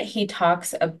way that he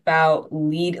talks about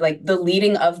the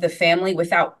leading of the family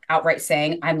without outright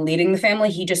saying, I'm leading the family.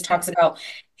 He just talks about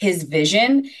his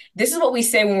vision. This is what we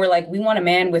say when we're like, we want a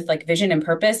man with like vision and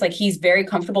purpose. Like, he's very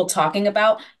comfortable talking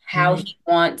about how he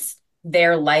wants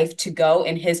their life to go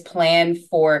and his plan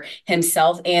for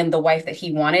himself and the wife that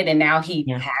he wanted. And now he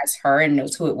has her and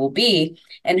knows who it will be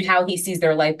and how he sees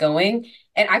their life going.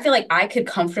 And I feel like I could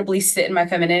comfortably sit in my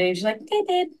femininity and just like, okay,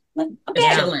 babe. Like,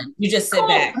 okay, you just sit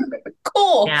back.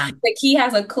 Cool. Yeah. Like, he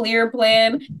has a clear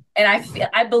plan, and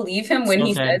I believe him when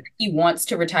he says he wants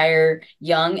to retire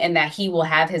young and that he will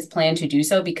have his plan to do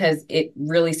so, because it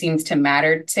really seems to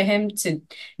matter to him to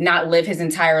not live his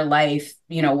entire life,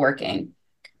 working.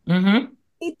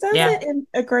 He does it in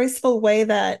a graceful way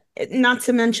that, not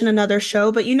to mention another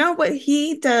show, but you know what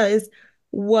he does,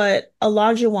 what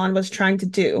Olajuwon was trying to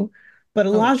do. But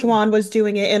Olajuwon was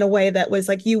doing it in a way that was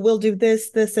like, you will do this,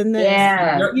 this, and this.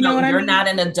 Yeah. You're not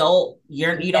an adult.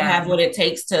 You don't have what it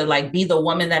takes to like be the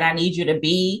woman that I need you to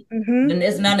be. Then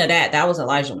there's none of that. That was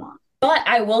Olajuwon. But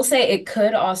I will say it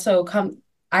could also come.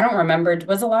 I don't remember.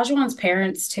 Was Olajuwon's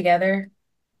parents together?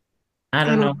 I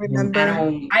don't know. Remember.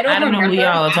 I don't know who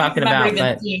y'all are talking about.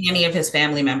 But seeing any of his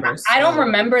family members. I don't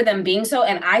remember them being so.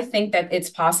 And I think that it's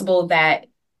possible that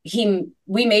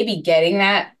we may be getting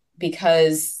that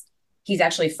because he's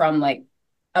actually from like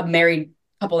a married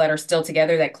couple that are still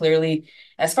together that clearly,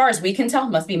 as far as we can tell,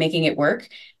 must be making it work,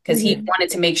 because he wanted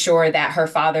to make sure that her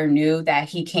father knew that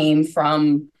he came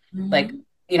from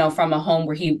from a home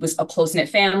where he was a close-knit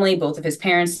family, both of his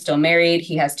parents still married.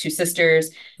 He has 2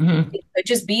 sisters. It could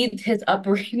just be his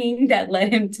upbringing that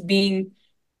led him to being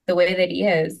the way that he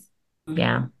is.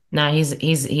 Yeah. No, he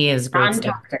is great.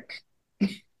 Non-toxic.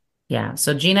 Yeah.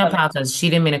 So Gina Paltas, she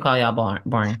didn't mean to call y'all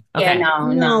boring. Okay.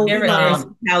 Yeah, no. There's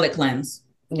palate cleanse.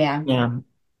 Yeah. Yeah.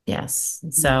 Yes.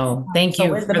 So thank you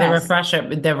for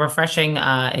the refreshing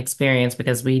experience,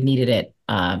 because we needed it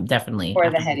definitely. For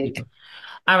the headache.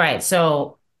 All right.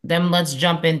 So then let's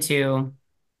jump into,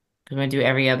 we're going to do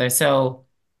every other. So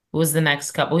who was the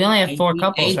next couple? We only have 4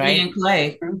 couples, right? AD and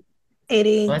Clay.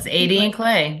 AD. Well, it's AD and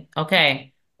Clay.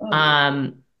 Okay.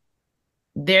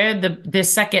 They're the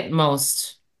second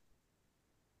most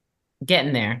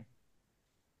getting there.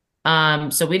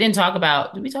 So we didn't talk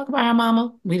about, did we talk about her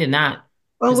mama? We did not.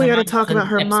 Well, we got to talk about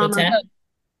her mama.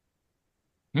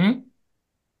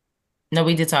 No,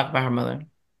 we did talk about her mother.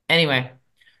 Anyway.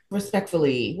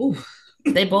 Respectfully.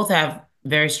 They both have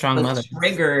very strong mothers.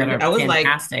 Triggered. I was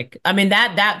fantastic. I mean,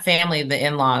 that family, the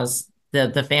in-laws,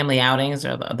 the family outings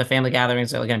or the family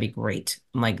gatherings are going to be great.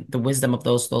 Like the wisdom of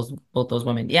both those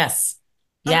women. Yes.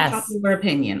 Unpopular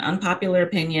opinion.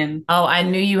 Oh, I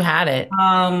knew you had it.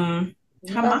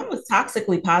 Her mom was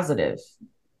toxically positive.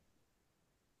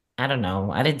 I don't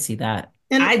know. I didn't see that.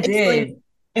 And I did.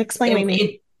 Explain to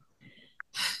me.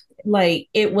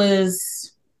 It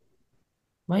was.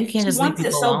 Well, you can't just leave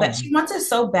people alone. She wants it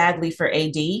so badly for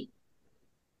AD.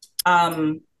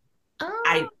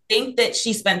 I think that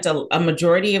she spent a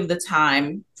majority of the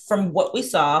time, from what we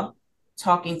saw,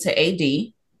 talking to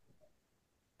AD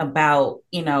about,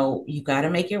 you got to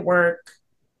make it work.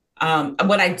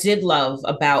 What I did love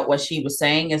about what she was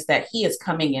saying is that he is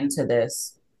coming into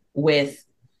this with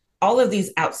all of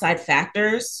these outside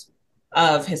factors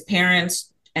of his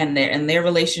parents and their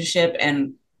relationship,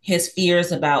 and his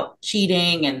fears about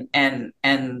cheating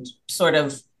and sort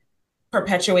of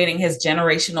perpetuating his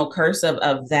generational curse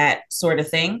of that sort of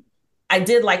thing. I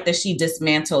did like that she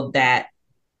dismantled that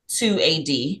to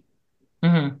AD.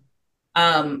 Mm-hmm.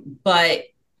 But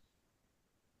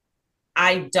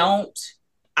I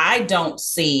don't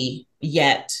see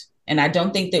yet, and I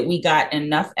don't think that we got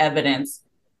enough evidence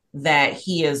that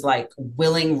he is like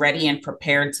willing, ready, and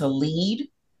prepared to lead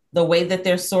the way that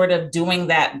they're sort of doing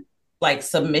that, like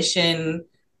submission.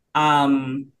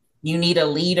 You need a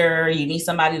leader, you need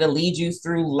somebody to lead you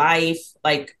through life.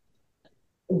 Like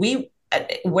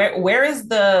where is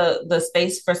the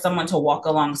space for someone to walk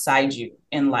alongside you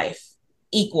in life,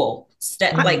 equal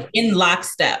step, like in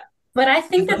lockstep? But I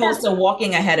think as opposed to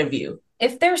walking ahead of you.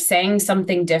 If they're saying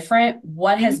something different,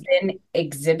 what has been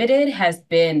exhibited has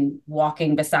been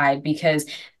walking beside, because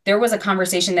there was a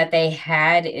conversation that they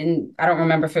had in, I don't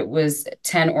remember if it was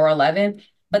 10 or 11,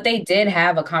 but they did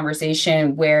have a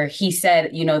conversation where he said,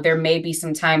 there may be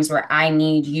some times where I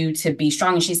need you to be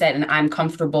strong. And she said, and I'm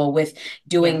comfortable with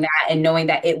doing that and knowing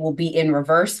that it will be in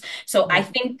reverse. So I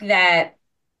think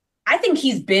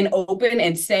he's been open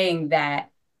and saying that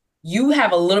you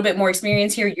have a little bit more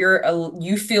experience here.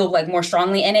 You feel like more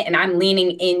strongly in it, and I'm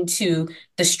leaning into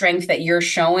the strength that you're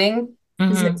showing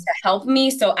to help me.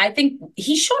 So I think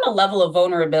he's shown a level of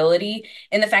vulnerability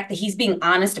in the fact that he's being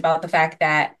honest about the fact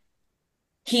that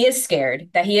he is scared,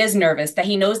 that he is nervous, that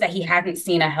he knows that he hasn't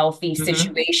seen a healthy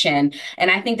situation. And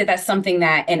I think that that's something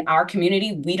that in our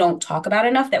community, we don't talk about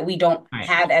enough, that we don't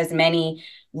have as many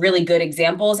really good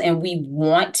examples, and we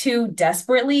want to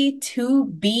desperately to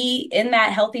be in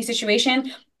that healthy situation,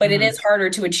 but it is harder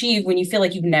to achieve when you feel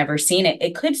like you've never seen it.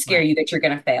 It could scare you that you're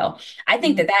going to fail. I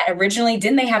think that originally,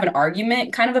 didn't they have an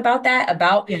argument kind of about that,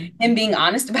 about him being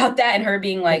honest about that and her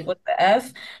being like, what the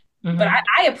F? But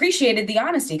I appreciated the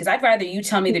honesty, because I'd rather you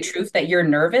tell me the truth that you're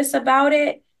nervous about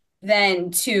it than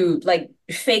to like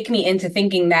fake me into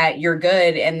thinking that you're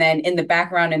good. And then in the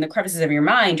background, in the crevices of your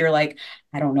mind, you're like,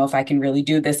 I don't know if I can really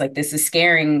do this. Like, this is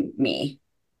scaring me.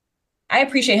 I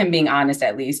appreciate him being honest,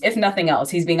 at least. If nothing else,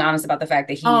 he's being honest about the fact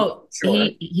that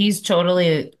he's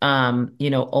totally,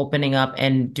 opening up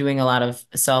and doing a lot of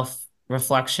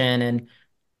self-reflection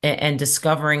and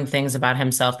discovering things about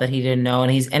himself that he didn't know.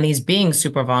 And he's being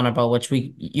super vulnerable, which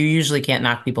you usually can't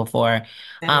knock people for.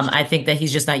 I think that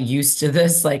he's just not used to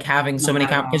this, like having so many,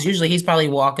 because usually he's probably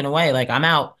walking away, like I'm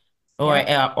out,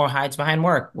 or hides behind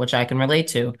work, which I can relate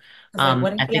to.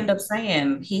 What did he end up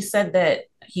saying? He said that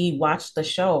he watched the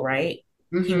show, right?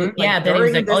 He was, then he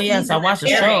was like, oh yes, I watched the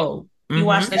show. He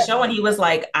watched the show and he was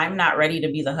like, I'm not ready to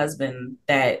be the husband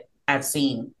that I've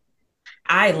seen.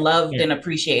 I loved and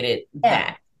appreciated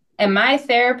that. And my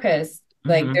therapist,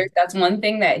 like, that's one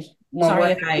thing that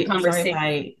sorry if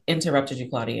I interrupted you,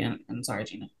 Claudia. I'm sorry,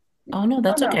 Gina. Oh no,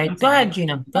 that's okay. Go ahead,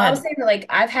 Gina. Go ahead. I was saying that, like,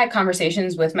 I've had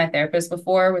conversations with my therapist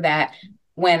before that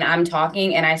when I'm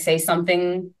talking and I say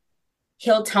something,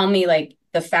 he'll tell me, like,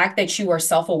 the fact that you are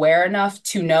self-aware enough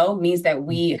to know means that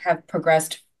we have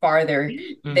progressed farther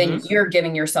than you're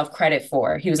giving yourself credit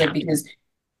for. He was like, because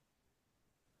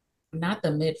not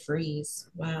the mid-freeze.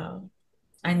 Wow.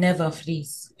 I never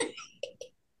freeze.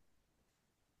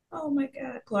 Oh my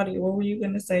God. Claudia, what were you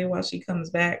going to say while she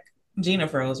comes back? Gina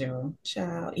froze, y'all.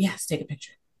 Child. Yes, take a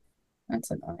picture.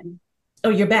 That's annoying. Oh,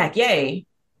 you're back. Yay.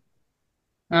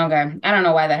 Okay. I don't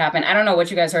know why that happened. I don't know what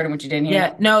you guys heard and what you didn't hear.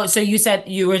 Yeah. No, so you said,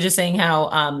 you were just saying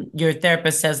how your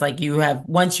therapist says, like,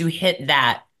 once you hit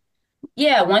that.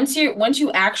 Yeah. Once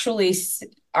you actually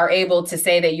are able to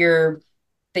say that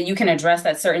you can address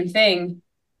that certain thing,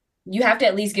 you have to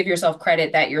at least give yourself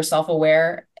credit that you're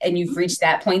self-aware and you've reached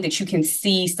that point that you can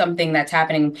see something that's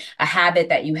happening, a habit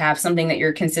that you have, something that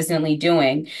you're consistently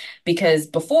doing. Because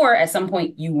before, at some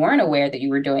point, you weren't aware that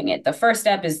you were doing it. The first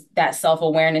step is that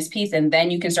self-awareness piece, and then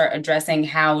you can start addressing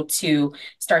how to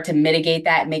start to mitigate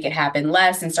that, make it happen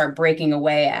less, and start breaking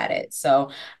away at it. So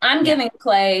I'm giving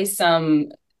Clay some,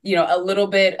 a little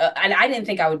bit, and I didn't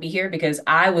think I would be here because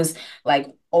I was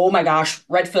like, oh my gosh,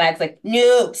 red flags, like,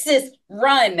 no, sis,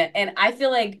 run. And I feel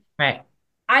like, all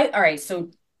right, so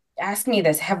ask me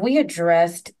this. Have we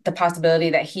addressed the possibility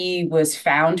that he was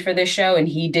found for this show and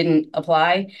he didn't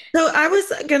apply? So I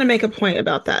was going to make a point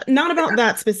about that. Not about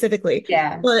that specifically,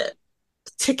 but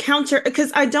to counter,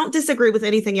 because I don't disagree with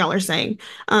anything y'all are saying,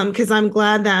 because I'm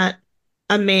glad that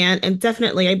a man, and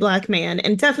definitely a black man,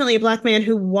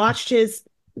 who watched his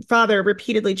father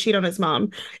repeatedly cheat on his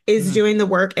mom is doing the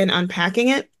work and unpacking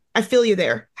it. I feel you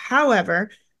there.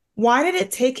 However, why did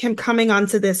it take him coming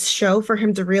onto this show for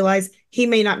him to realize he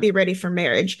may not be ready for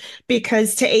marriage?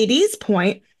 Because to AD's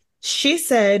point, she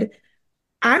said,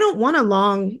 I don't want a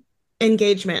long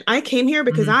engagement. I came here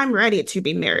because I'm ready to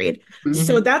be married.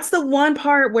 So that's the one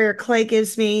part where Clay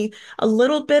gives me a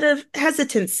little bit of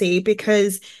hesitancy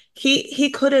because he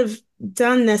could have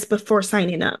done this before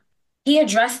signing up. He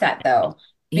addressed that though.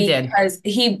 He did. Because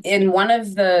he, in one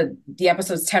of the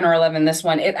episodes 10 or 11, this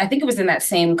one, I think it was in that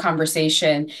same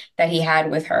conversation that he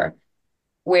had with her,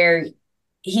 where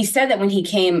he said that when he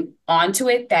came onto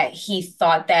it, that he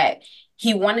thought that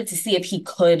he wanted to see if he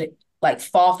could like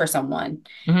fall for someone.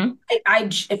 I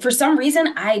for some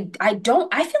reason, I feel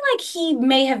like he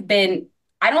may have been,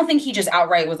 I don't think he just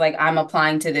outright was like, I'm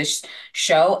applying to this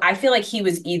show. I feel like he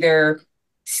was either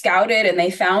scouted and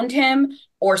they found him,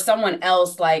 or someone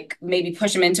else like maybe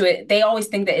push him into it. They always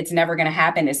think that it's never going to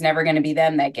happen. It's never going to be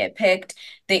them that get picked.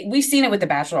 We've seen it with The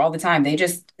Bachelor all the time. They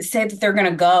just say that they're going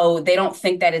to go. They don't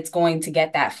think that it's going to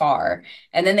get that far.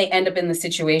 And then they end up in the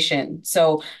situation.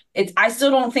 So I still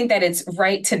don't think that it's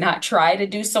right to not try to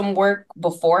do some work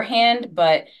beforehand,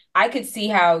 but I could see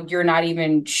how you're not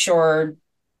even sure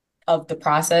of the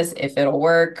process, if it'll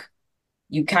work.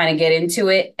 You kind of get into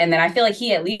it. And then I feel like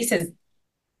he at least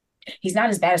he's not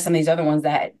as bad as some of these other ones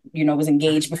that, was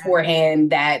engaged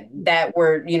beforehand, that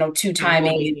were,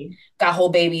 two-timing, got whole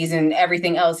babies and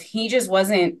everything else. He just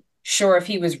wasn't sure if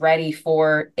he was ready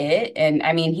for it. And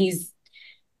I mean, he's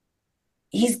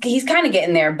kind of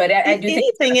getting there, but I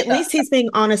do think at least he's being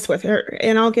honest with her,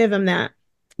 and I'll give him that.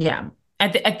 Yeah. I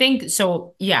think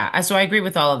so. Yeah. So I agree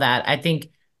with all of that. I think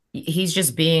he's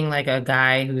just being like a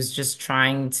guy who's just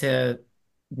trying to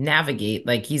navigate.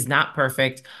 Like, he's not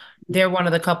perfect. They're one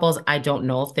of the couples. I don't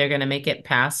know if they're going to make it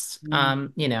past, like,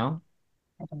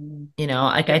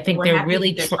 I think they're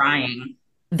really trying.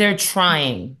 They're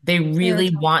trying. They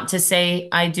really want to say,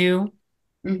 I do.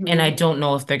 And I don't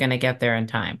know if they're going to get there in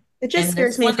time. It just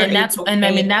scares me.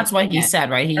 And that's why he said,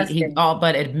 right. He all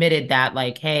but admitted that,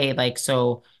 like, hey, like,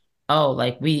 so,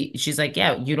 like she's like,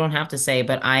 yeah, you don't have to say,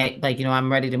 but I, like, I'm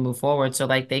ready to move forward. So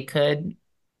like they could.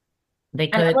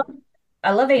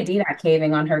 I love AD not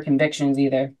caving on her convictions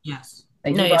either. Yes.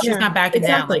 Like, no, she's not backing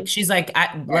down. Like, she's like,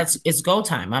 it's go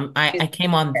time. I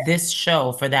came on this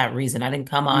show for that reason. I didn't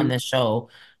come on this show.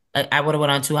 I would have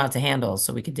went on Too Hot to Handle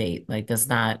so we could date. Like, that's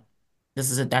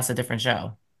a different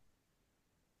show.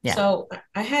 Yeah. So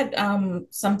I had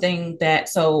something that,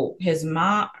 so his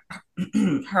mom,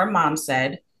 her mom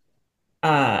said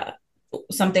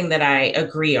something that I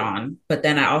agree on, but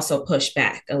then I also push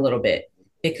back a little bit,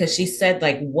 because she said,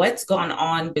 like, what's gone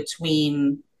on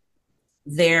between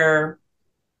their,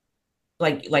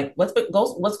 like what's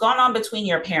gone on between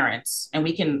your parents, and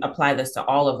we can apply this to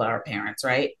all of our parents,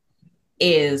 right,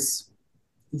 is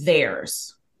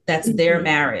theirs. That's their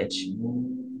marriage.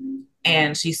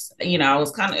 And she's, it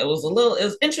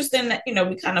was interesting that,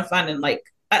 we kind of finding, like,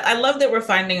 I love that we're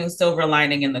finding a silver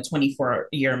lining in the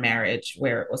 24-year marriage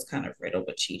where it was kind of riddled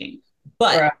with cheating.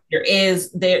 But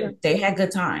they had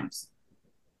good times.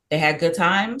 They had good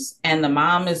times, and the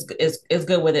mom is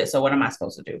good with it. So what am I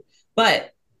supposed to do?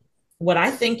 But what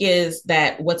I think is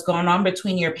that what's going on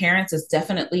between your parents is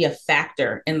definitely a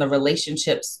factor in the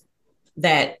relationships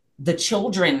that the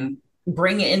children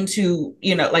bring into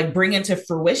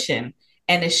fruition,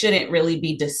 and it shouldn't really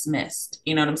be dismissed.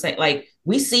 You know what I'm saying? Like,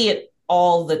 we see it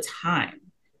all the time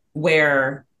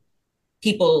where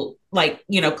people, like,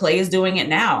 Clay is doing it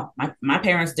now. My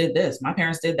parents did this. My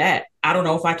parents did that. I don't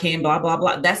know if I can, blah, blah,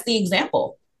 blah. That's the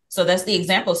example. So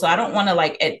I don't want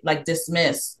to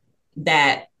dismiss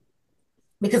that,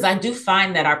 because I do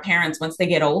find that our parents, once they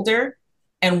get older,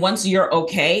 and once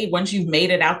you've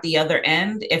made it out the other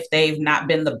end, if they've not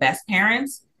been the best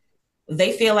parents,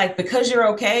 they feel like because you're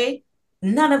okay,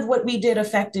 none of what we did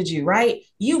affected you, right?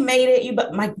 You made it.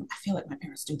 I feel like my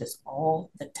parents do this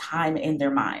all the time in their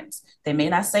minds. They may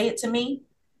not say it to me.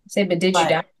 But did you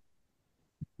die?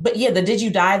 But yeah, did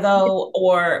you die though?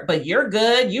 But you're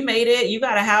good. You made it. You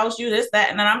got a house, you this,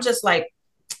 that. And then I'm just like,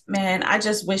 man, I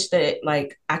just wish that,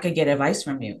 like, I could get advice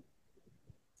from you.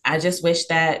 I just wish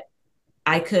that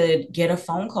I could get a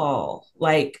phone call,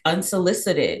 like,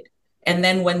 unsolicited. And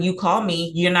then when you call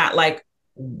me, you're not like,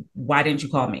 why didn't you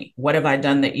call me? What have I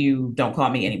done that you don't call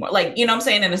me anymore? Like, you know what I'm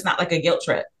saying? And it's not like a guilt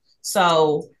trip.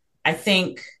 So I just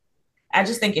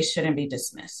think it shouldn't be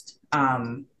dismissed.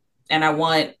 And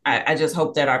I just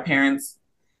hope that our parents,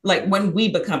 like, when we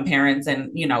become parents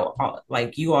and,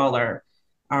 like you all are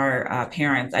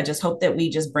parents, I just hope that we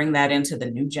just bring that into the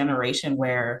new generation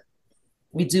where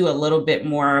we do a little bit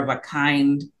more of a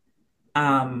kind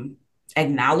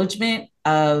acknowledgement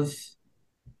of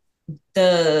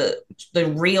the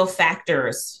real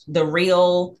factors, the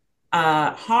real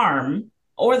harm,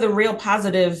 or the real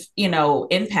positive,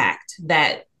 impact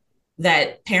that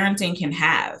parenting can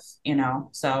have,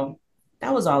 So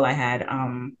that was all I had.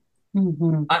 On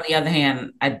the other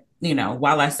hand,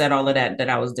 while I said all of that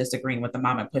I was disagreeing with the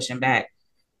mom and pushing back,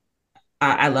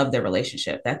 I love their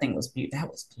relationship. That was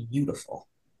beautiful.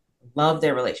 Love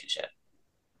their relationship.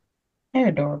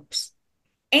 They're adorbs.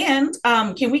 And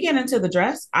can we get into the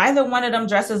dress? Either one of them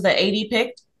dresses that AD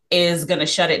picked is going to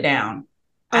shut it down.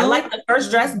 I liked the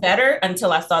first dress better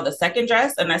until I saw the second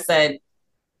dress, and I said,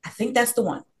 I think that's the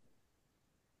one.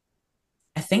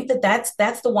 I think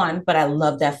that's the one, but I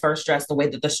love that first dress, the way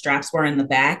that the straps were in the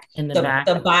back,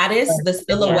 the bodice, the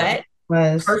silhouette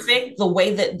was perfect. The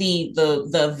way that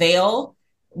the veil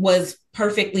was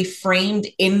perfectly framed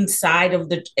inside of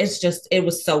it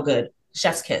was so good.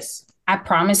 Chef's kiss. I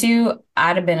promise you,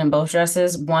 I'd have been in both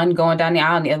dresses. One going down the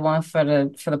aisle, and the other one for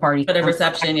the party, for the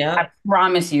reception. Yeah, I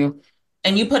promise you.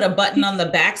 And you put a button on the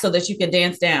back so that you could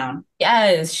dance down.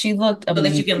 Yes, she looked amazing. So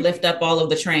that you can lift up all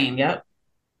of the train. Yep.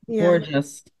 Yeah.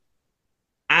 Gorgeous.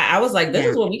 I was like, this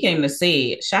is what we came to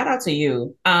see. Shout out to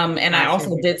you. And I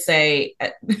also did say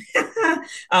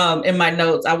in my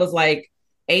notes, I was like,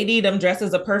 AD, them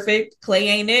dresses are perfect. Clay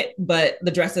ain't it, but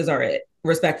the dresses are it,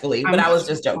 respectfully. But I was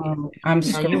just joking.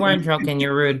 You weren't joking.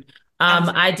 You're rude.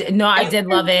 I did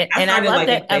love it. And I love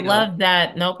that. I love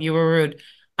that. Nope, you were rude.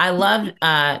 I love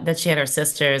that she had her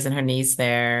sisters and her niece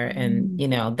there. And,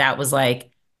 that was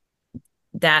like,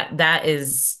 that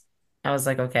is, I was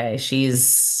like, okay,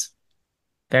 she's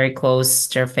very close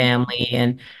to her family.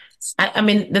 And I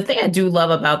mean, the thing I do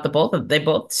love about they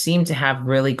both seem to have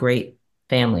really great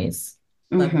families,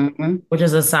 which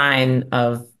is a sign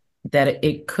of that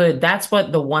that's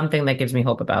what the one thing that gives me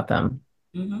hope about them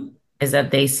is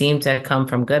that they seem to come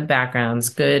from good backgrounds,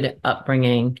 good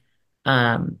upbringing,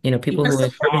 people who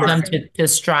encourage them to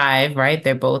strive, right?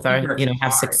 They both are,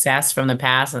 have success from the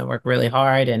past and work really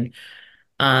hard. And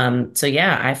so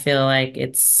yeah, I feel like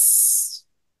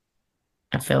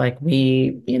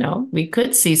we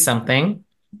could see something,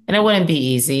 and it wouldn't be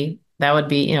easy. That would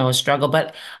be, a struggle.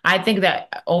 But I think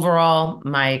that overall,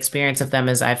 my experience of them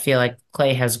is I feel like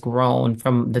Clay has grown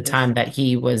from the time that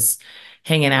he was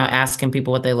hanging out, asking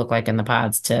people what they look like in the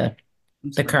pods to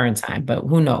the current time. But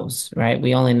who knows, right?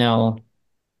 We only know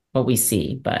what we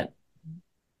see. But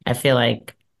I feel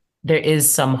like there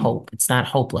is some hope. It's not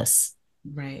hopeless.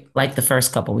 Right. Like the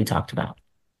first couple we talked about.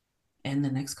 And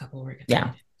the next couple we're going to.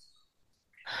 Yeah.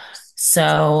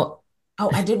 So. Oh,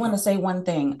 I did want to say one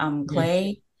thing.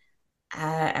 Clay,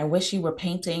 I wish you were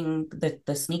painting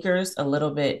the sneakers a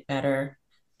little bit better,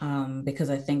 because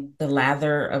I think the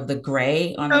lather of the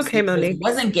gray on the sneakers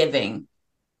wasn't giving.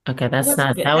 Okay,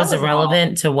 that was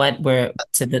irrelevant to what we're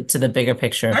to the bigger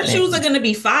picture. Her shoes are going to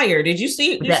be fire. Did you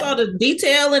see? You saw the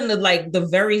detail and the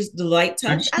light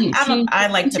touch. I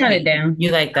like to turn it down.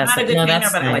 You like that? I'm not a good painter,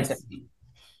 but I like to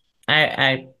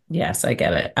paint. Yes, I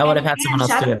get it. I would have had someone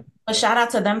else do it. A shout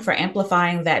out to them for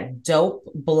amplifying that dope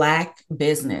Black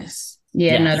business.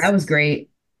 Yeah, no, that was great.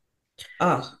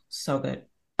 Oh, so good.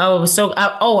 Oh, it was so.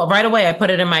 Right away, I put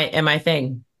it in my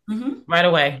thing. Right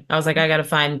away, I was like, I got to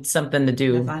find something to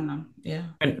do. Find them, yeah.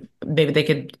 And maybe they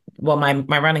could. Well, my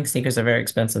running sneakers are very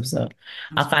expensive, so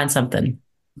I'll find something.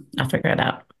 I'll figure it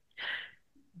out.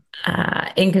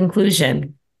 In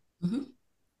conclusion,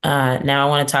 now I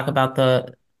want to talk about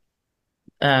the.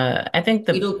 I think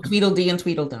the Tweedledee and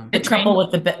Tweedledum. The couple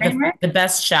with the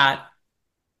best shot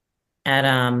at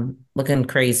looking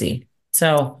crazy.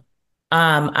 So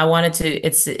I wanted to.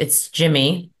 It's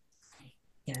Jimmy.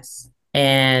 Yes.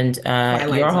 And your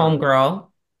homegirl.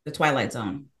 The Twilight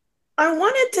Zone. I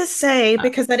wanted to say,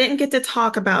 because I didn't get to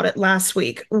talk about it last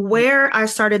week, where I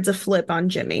started to flip on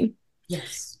Jimmy.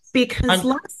 Yes. Because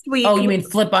last week. Oh, you mean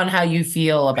flip on how you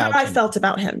feel about how I felt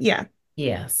about him. Yeah.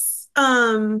 Yes.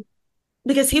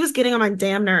 Because he was getting on my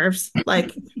damn nerves,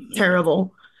 like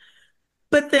terrible.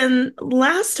 But then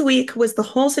last week was the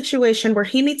whole situation where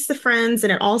he meets the friends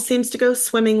and it all seems to go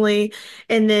swimmingly.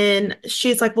 And then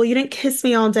she's like, well, you didn't kiss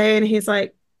me all day. And he's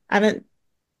like, I haven't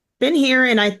been here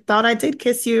and I thought I did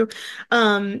kiss you.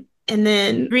 And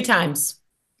then 3 times.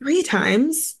 3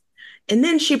 times. And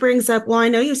then she brings up, well, I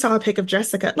know you saw a pic of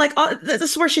Jessica. Like, this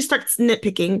is where she starts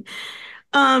nitpicking.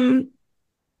 And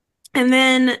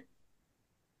then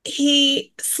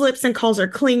he slips and calls her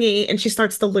clingy and she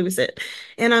starts to lose it.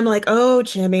 And I'm like, oh,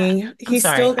 Jimmy, he's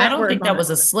still got I don't think that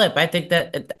was a slip. I think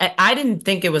that I didn't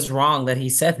think it was wrong that he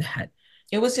said that.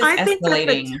 It was just I think that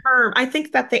escalating. the term, I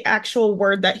think that the actual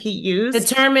word that he used,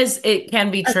 The term is, it can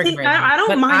be I think triggering. I don't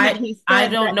but mind that he said I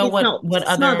don't that know he felt what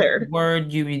other smothered.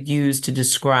 word you would use to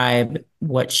describe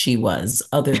what she was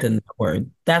other than the word.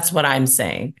 That's what I'm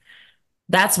saying.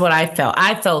 That's what I felt.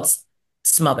 I felt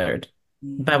smothered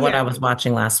by what I Yeah, was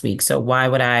watching last week. So why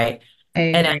would I?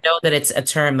 And I know that it's a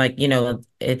term like,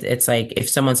 it's like if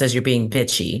someone says you're being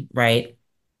bitchy, right?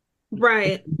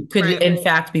 right, Could right. in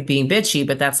fact be being bitchy,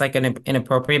 but that's like an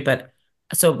inappropriate. But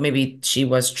so maybe she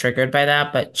was triggered by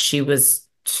that, but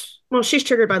Well, she's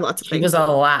triggered by lots of she was things.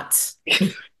 a lot.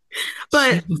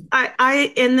 But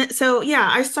so yeah,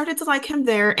 I started to like him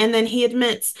there, and then he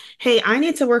admits, "Hey, I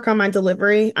need to work on my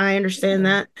delivery. I understand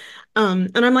that."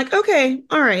 And I'm like, "Okay,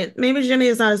 all right, maybe Jimmy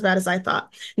is not as bad as I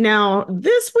thought." Now,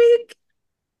 this week,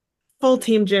 full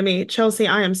team Jimmy, Chelsea,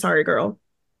 I am sorry, girl.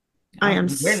 I am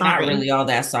We're not sorry. really all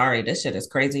that sorry. This shit is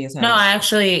crazy as No, hell. I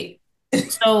actually,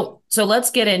 so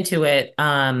let's get into it.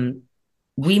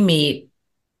 We meet,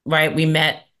 right? We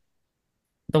met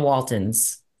the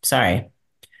Waltons. Sorry,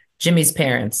 Jimmy's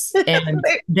parents, and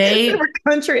They they were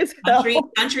country as hell.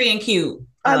 Country and cute.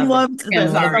 I love loved them. them.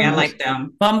 Sorry, I so like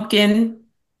them. bumpkin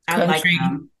I like country.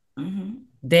 them.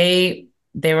 Mhm.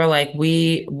 They were like,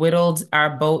 we whittled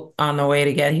our boat on the way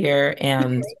to get here,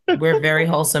 and we're very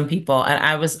wholesome people. And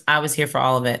I was here for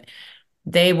all of it.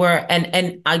 They were,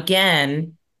 and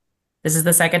again, this is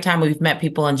the second time we've met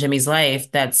people in Jimmy's life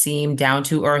that seem down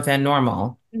to earth and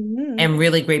normal Mhm. and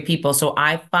really great people. So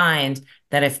I find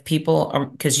that if people are,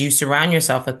 because you surround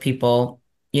yourself with people,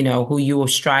 who you will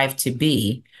strive to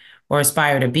be or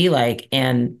aspire to be like,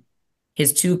 and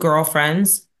his two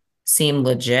girlfriends seem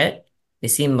legit. They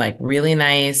seem like really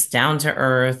nice, down to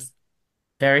earth,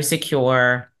 very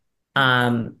secure.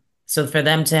 So for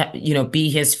them to, be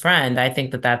his friend, I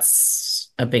think that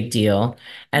that's a big deal.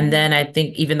 And then I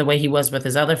think even the way he was with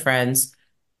his other friends,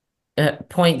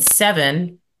 point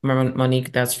seven, remember,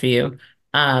 Monique, that's for you.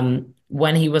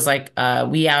 When he was like,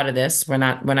 we out of this, we're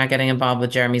not getting involved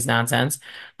with Jeremy's nonsense.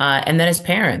 And then his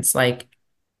parents, like,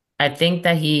 I think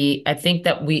that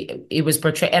it was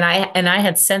portrayed, and I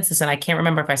had sensed this, and I can't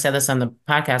remember if I said this on the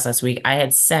podcast last week. I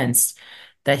had sensed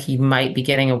that he might be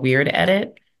getting a weird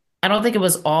edit. I don't think it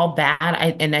was all bad.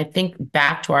 I think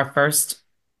back to our first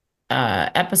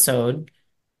episode,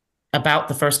 about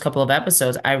the first couple of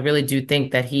episodes, I really do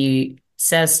think that he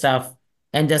says stuff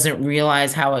and doesn't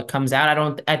realize how it comes out. I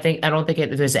don't think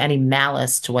there's any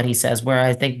malice to what he says, where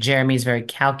I think Jeremy's very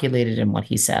calculated in what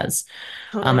he says.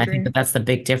 Totally I think agree. that that's the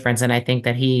big difference. And I think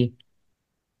that he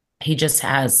just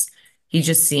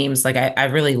seems like, I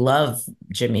really love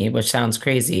Jimmy, which sounds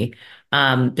crazy.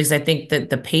 Because I think that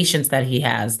the patience that he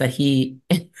has,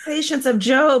 Patience of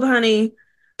Job, honey.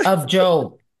 of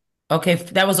Job. Okay,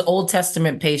 that was Old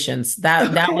Testament patience.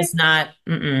 That Okay. was not,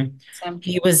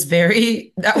 he was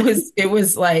very, it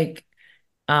was like,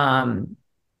 um,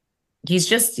 he's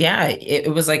just, yeah,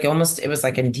 it was like almost, it was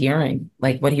like endearing,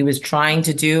 like what he was trying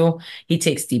to do. He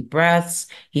takes deep breaths.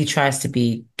 He tries to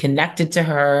be connected to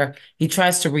her. He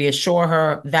tries to reassure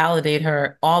her, validate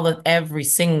her every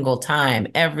single time,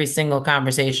 every single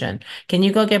conversation. Can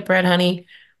you go get bread, honey?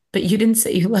 But you didn't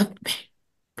say you loved me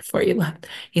before you left.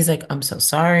 He's like, I'm so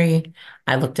sorry.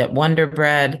 I looked at Wonder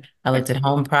Bread. I looked at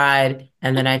Home Pride.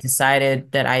 And then I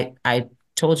decided that I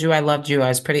told you I loved you. I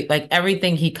was pretty, like,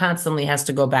 everything he constantly has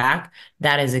to go back.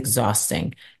 That is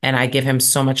exhausting. And I give him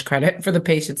so much credit for the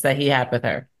patience that he had with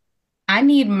her. I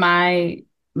need my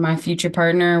future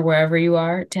partner, wherever you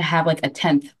are, to have like a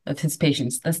tenth of his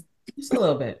patience. That's Just a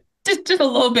little bit. just a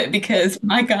little bit, because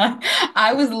my God,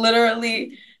 I was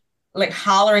literally like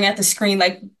hollering at the screen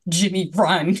like, Jimmy,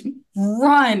 run,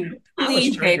 run, I was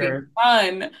please, baby, triggered.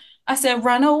 run. I said,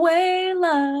 run away,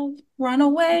 love, run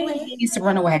away. He needs to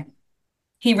run away.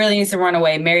 He really needs to run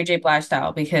away, Mary J. Blige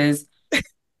style, because I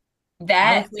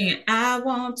that, was singing, I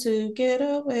want to get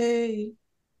away.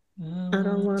 I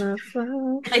don't want to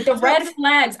fly. like the red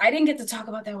flags, I didn't get to talk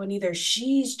about that one either.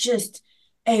 She's just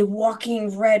a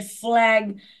walking red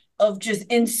flag of just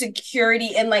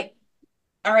insecurity and like,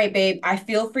 all right, babe, I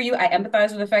feel for you. I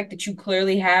empathize with the fact that you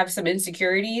clearly have some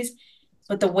insecurities,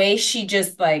 but the way she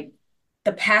just like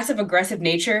the passive aggressive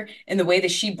nature and the way that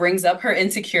she brings up her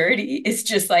insecurity is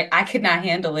just like, I could not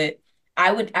handle it.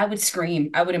 I would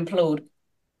scream. I would implode.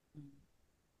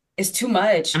 It's too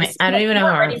much. I mean, It's too I don't much. even You know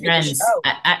how weren't our ready for the friends, show.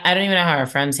 I don't even know how our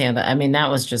friends handle it. I mean, that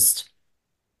was just,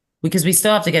 because we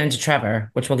still have to get into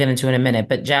Trevor, which we'll get into in a minute.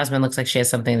 But Jasmine looks like she has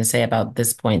something to say about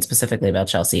this point, specifically about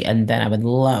Chelsea. And then I would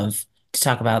love to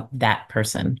talk about that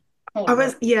person. I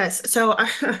was, yes. So I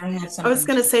had I was something.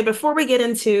 going to say, before we get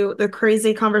into the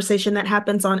crazy conversation that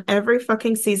happens on every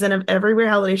fucking season of every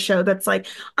reality show, that's like,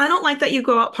 I don't like that you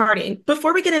go out partying.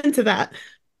 Before we get into that,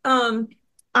 um,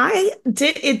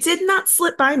 it did not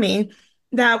slip by me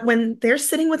that when they're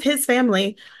sitting with his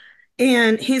family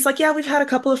and he's like, yeah, we've had a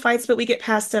couple of fights, but we get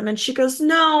past them. And she goes,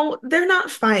 no, they're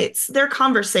not fights. They're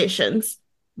conversations.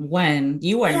 When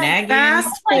you are nagging Fast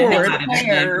the hell forward. out of this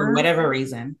man for whatever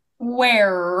reason.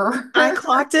 Where? I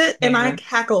clocked it and I Yeah.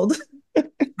 cackled.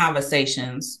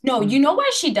 Conversations. No, you know why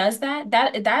she does that?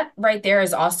 That right there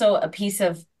is also a piece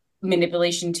of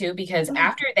manipulation too, because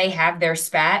after they have their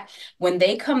spat, when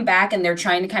they come back and they're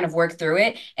trying to kind of work through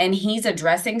it and he's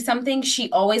addressing something,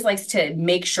 she always likes to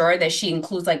make sure that she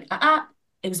includes like,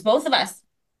 it was both of us.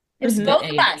 It was both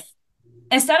of us.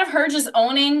 Instead of her just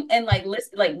owning and like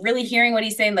listen, like really hearing what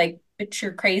he's saying, like, but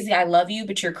you're crazy. I love you,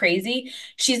 but you're crazy.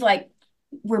 She's like,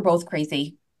 we're both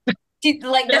crazy. She's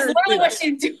like, that's literally what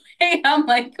she's doing. I'm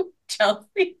like,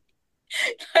 Chelsea.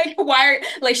 Like, why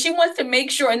like she wants to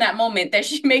make sure in that moment that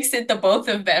she makes it the both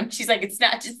of them. She's like, it's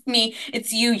not just me,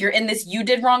 it's you. You're in this, you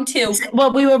did wrong too.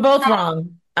 Well, we were both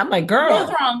wrong. I'm like, Both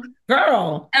girl, wrong.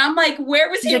 girl. And I'm like, where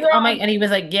was he Like, wrong? and he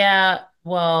was like, yeah,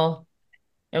 well,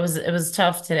 it was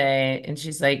tough today. And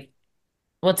she's like,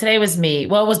 well, today was me.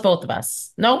 Well, it was both of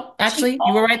us. No, actually,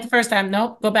 you were right the first time.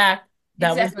 No, go back.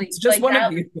 That Exactly. was just Like one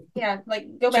that- of you. Yeah, like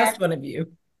go back. Just one of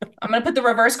you. I'm gonna put the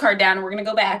reverse card down and we're gonna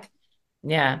go back.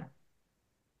 Yeah.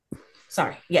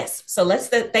 Sorry. Yes. So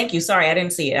thank you. Sorry, I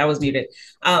didn't see it. I was muted.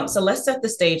 So let's set the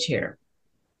stage here.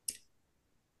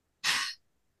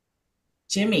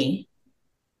 Jimmy,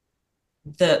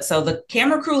 so the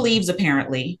camera crew leaves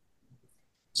apparently.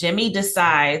 Jimmy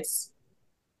decides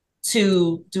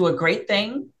to do a great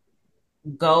thing,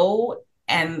 go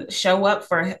and show up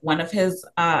for one of his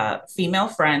female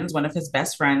friends, one of his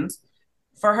best friends,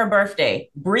 for her birthday,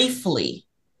 briefly.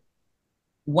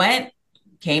 Went,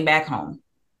 came back home.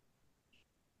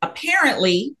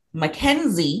 Apparently,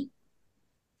 Mackenzie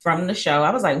from the show,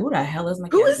 I was like, who the hell is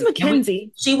Mackenzie? Who is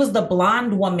Mackenzie? She was the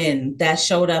blonde woman that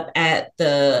showed up at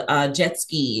the jet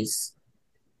skis.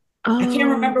 I can't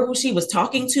remember who she was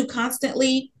talking to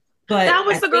constantly, but that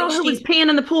was the girl who was peeing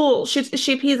in the pool. She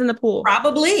pees in the pool.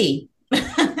 Probably.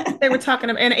 They were talking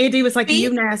about, and AD was like,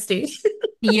 you nasty.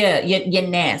 Yeah, you're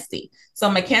nasty. So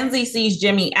Mackenzie sees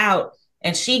Jimmy out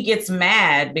and she gets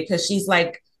mad because she's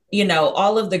like, you know,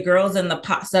 all of the girls in the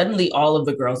pod, suddenly all of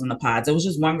the girls in the pods, it was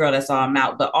just one girl that saw him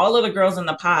out, but all of the girls in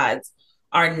the pods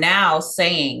are now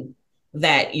saying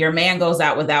that your man goes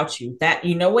out without you. That,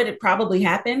 you know what, it probably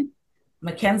happened?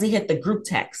 Mackenzie hit the group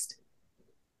text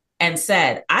and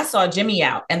said, I saw Jimmy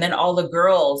out. And then all the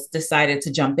girls decided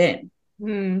to jump in.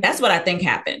 That's what I think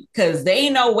happened, because there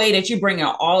ain't no way that you bring in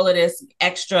all of this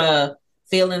extra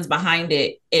feelings behind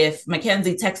it if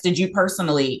Mackenzie texted you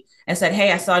personally and said,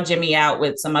 hey, I saw Jimmy out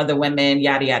with some other women,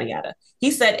 yada, yada, yada. He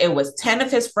said it was 10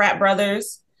 of his frat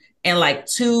brothers and like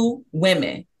 2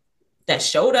 women that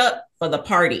showed up for the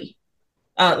party.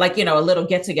 Like, you know, a little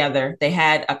get together. They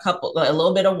had a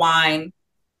little bit of wine.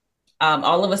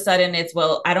 All of a sudden it's,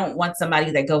 well, I don't want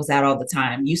somebody that goes out all the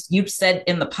time. You said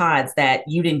in the pods that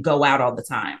you didn't go out all the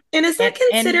time. And is that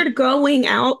considered going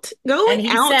out? And he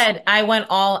said, I went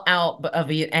all out of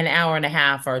an hour and a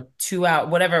half or 2 hours,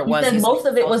 whatever it was. He said most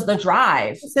of it was the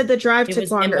drive. He said the drive took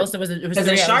longer. Most of it was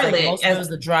in Charlotte. Most of it was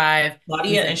the drive.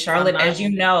 Claudia and Charlotte, as you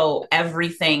know,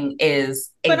 everything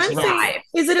is a drive. Saying,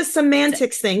 is it a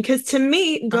semantics thing? Because to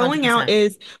me, going 100%. Out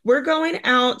is we're going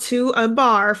out to a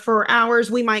bar for hours.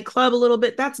 We might club a little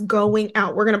bit. That's going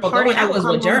out. We're going to party. That was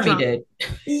what Jeremy did.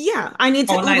 Yeah, I need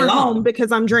to Uber home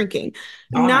because I'm drinking.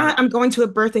 I'm going to a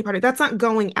birthday party. That's not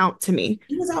going out to me.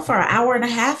 He was out for an hour and a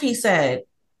half, he said.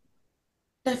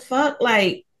 The fuck?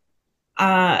 Like,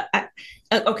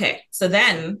 okay. So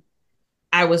then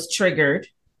I was triggered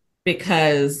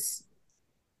because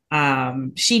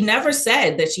she never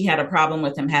said that she had a problem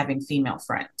with him having female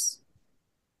friends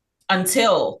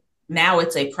until now.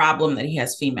 It's a problem that he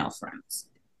has female friends.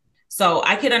 So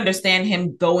I could understand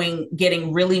him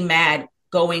getting really mad,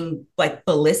 going like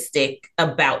ballistic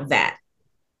about that.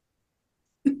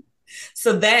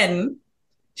 So then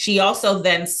she also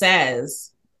then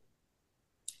says,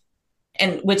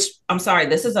 and which, I'm sorry,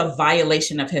 this is a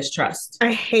violation of his trust.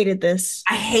 I hated this.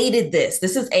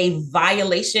 This is a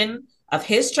violation of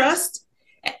his trust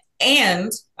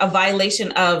and a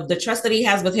violation of the trust that he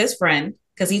has with his friend,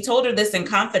 because he told her this in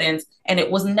confidence and it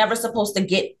was never supposed to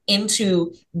get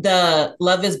into the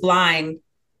Love is Blind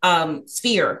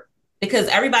sphere, because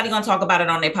everybody gonna talk about it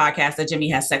on their podcast that Jimmy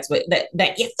has sex with,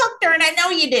 that you fucked her and I know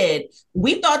you did.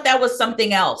 We thought that was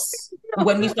something else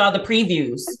when we saw the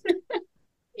previews.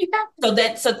 Yeah.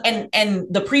 And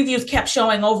the previews kept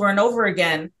showing over and over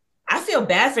again. I feel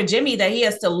bad for Jimmy that he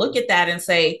has to look at that and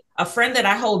say, a friend that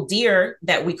I hold dear,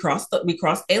 that we crossed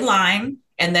a line,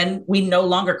 and then we no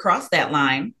longer cross that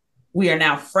line. We are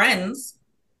now friends.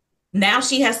 Now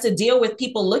she has to deal with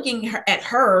people looking at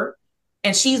her,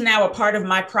 and she's now a part her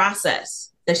my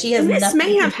process. That she has. And this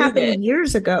may have happened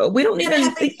years ago. We don't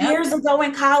even think years ago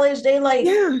in college. They like,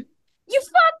 yeah, you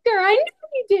fucked her. I know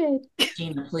you did.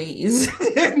 Gina, please.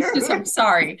 I'm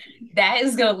sorry. That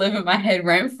is gonna live in my head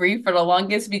rent free for the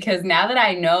longest, because now that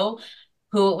I know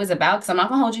who it was about, because I'm not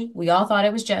gonna hold you, we all thought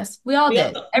it was Jess. We all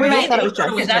did. Everybody thought it was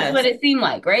Jess, because that's what it seemed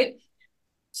like, right?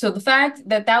 So the fact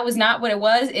that that was not what it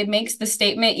was, it makes the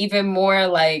statement even more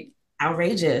like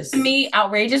outrageous. To me,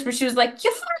 outrageous. Where she was like,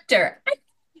 "You fucked her." I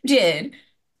did,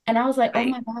 and I was like, "Oh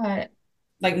my god!"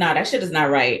 Like, nah, that shit is not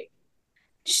right.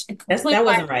 That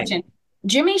wasn't right.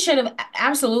 Jimmy should have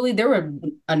absolutely. There were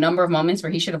a number of moments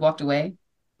where he should have walked away,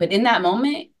 but in that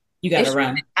moment, you gotta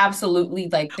run. Absolutely,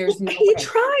 like there's no. He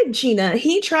tried, Gina.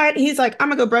 He tried. He's like, I'm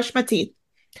gonna go brush my teeth.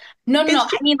 No. I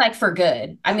mean, like for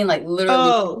good. I mean, like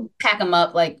literally pack them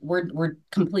up. Like we're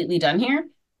completely done here,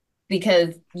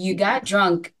 because you got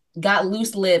drunk, got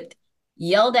loose lipped,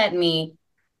 yelled at me,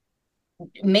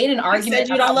 made an argument.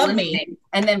 You don't love me,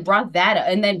 and then brought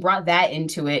that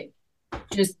into it.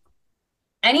 Just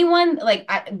anyone like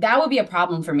that would be a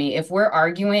problem for me if we're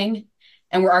arguing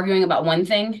and we're arguing about one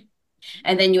thing,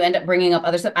 and then you end up bringing up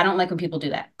other stuff. I don't like when people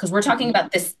do that, because we're talking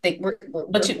about this thing.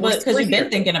 Because you've been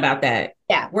thinking about that.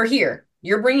 Yeah, we're here.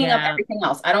 You're bringing up everything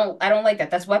else. I don't like that.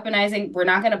 That's weaponizing. We're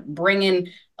not going to bring in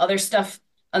other stuff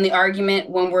on the argument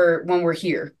when we're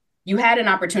here. You had an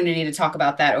opportunity to talk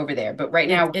about that over there, but right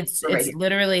now it's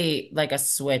literally like a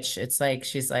switch. It's like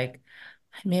she's like,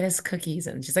 I made us cookies,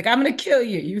 and she's like, I'm gonna kill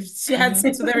you. You had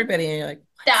sex with everybody, and you're like,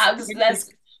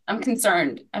 I'm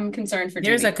concerned. I'm concerned for Jimmy.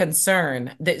 There's a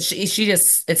concern that she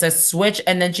just, it's a switch,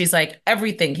 and then she's like,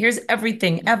 everything. Here's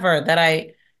everything ever that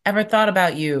I ever thought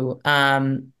about you.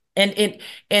 And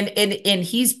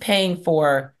he's paying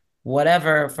for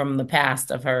whatever from the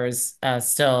past of hers.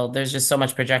 Still, there's just so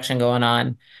much projection going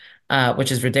on,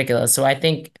 which is ridiculous. So I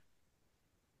think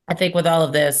with all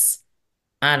of this,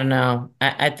 I don't know.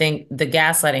 I think the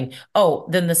gaslighting. Oh,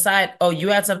 then the side. Oh, you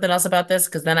had something else about this?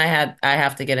 Because then I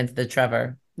have to get into the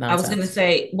Trevor nonsense. I was going to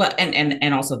say, well,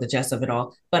 and also the gist of it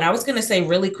all. But I was going to say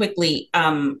really quickly,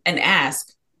 and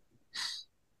ask.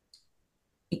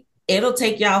 It'll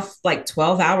take y'all like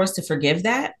 12 hours to forgive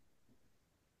that.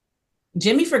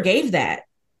 Jimmy forgave that.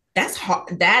 That's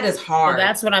hard. That is hard. Well,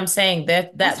 that's what I'm saying.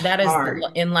 That is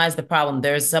in lies the problem.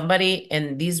 There's somebody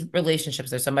in these relationships.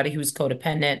 There's somebody who's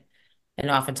codependent,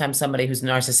 and oftentimes somebody who's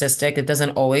narcissistic. It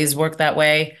doesn't always work that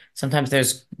way. Sometimes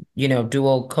there's,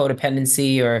 dual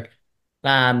codependency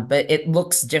but it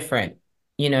looks different,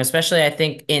 especially I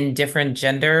think in different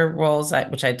gender roles,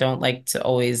 which I don't like to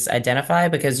always identify,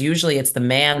 because usually it's the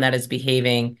man that is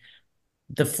behaving,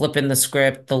 the flipping the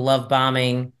script, the love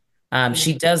bombing.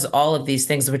 She does all of these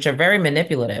things, which are very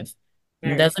manipulative.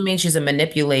 It doesn't mean she's a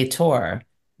manipulator,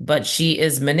 but she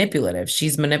is manipulative.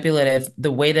 She's manipulative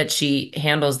the way that she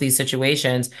handles these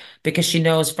situations, because she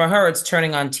knows for her, it's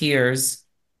turning on tears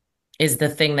is the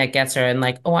thing that gets her. And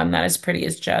like, oh, I'm not as pretty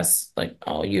as Jess. Like,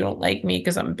 oh, you don't like me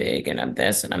because I'm big and I'm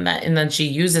this and I'm that. And then she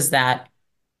uses that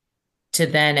to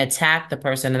then attack the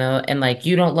person and like,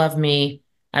 you don't love me.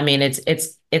 I mean, it's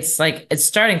like, it's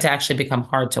starting to actually become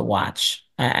hard to watch.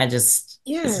 This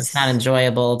is not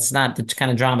enjoyable. It's not the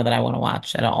kind of drama that I want to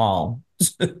watch at all.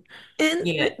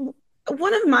 And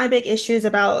one of my big issues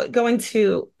about going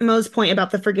to Mo's point about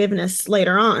the forgiveness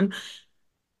later on,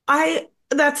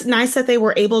 that's nice that they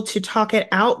were able to talk it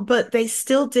out, but they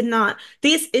still did not.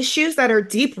 These issues that are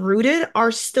deep rooted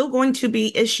are still going to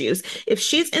be issues. If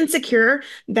she's insecure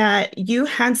that you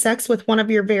had sex with one of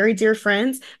your very dear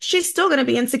friends, she's still going to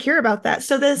be insecure about that.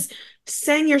 So this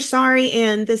saying you're sorry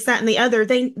and this, that, and the other,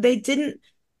 they didn't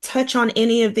touch on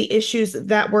any of the issues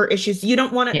that were issues. You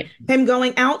don't want him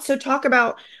going out. So talk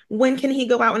about when can he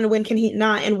go out and when can he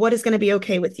not, and what is going to be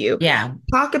okay with you. Yeah.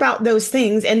 Talk about those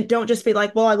things and don't just be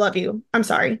like, well, I love you. I'm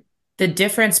sorry. The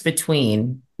difference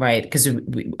between, right, because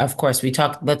of course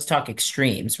let's talk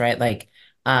extremes, right? Like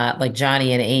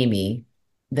Johnny and Amy,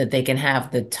 that they can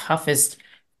have the toughest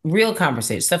real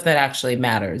conversation, stuff that actually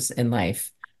matters in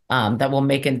life, that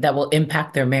will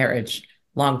impact their marriage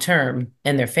long-term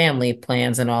and their family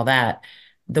plans and all that,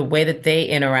 the way that they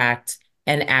interact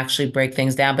and actually break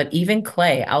things down. But even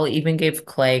Clay, I'll even give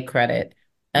Clay credit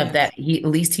of that. At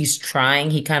least he's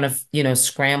trying. He kind of,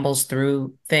 scrambles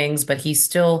through things, but he's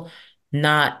still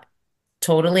not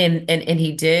totally. And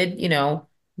he did,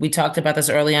 We talked about this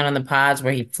early on in the pods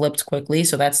where he flipped quickly.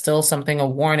 So that's still something, a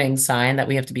warning sign that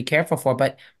we have to be careful for.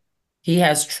 But he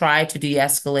has tried to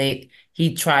de-escalate.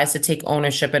 He tries to take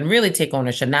ownership and really take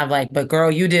ownership. Not like, but girl,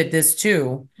 you did this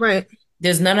too. Right.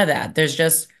 There's none of that. There's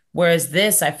just, whereas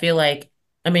this, I feel like,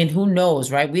 I mean, who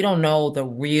knows, right? We don't know the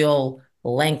real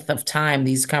length of time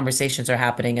these conversations are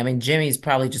happening. I mean, Jimmy's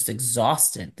probably just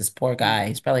exhausted. This poor guy.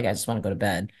 He's probably like, I just want to go to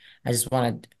bed.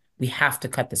 We have to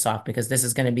cut this off because this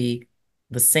is going to be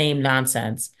the same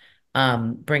nonsense,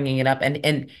 bringing it up.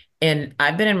 And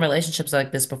I've been in relationships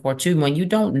like this before too, when you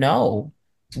don't know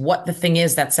what the thing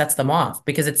is that sets them off,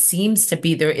 because it seems to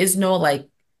be, there is no like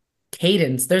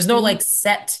cadence. There's no like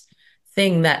set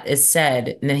thing that is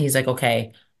said. And then he's like,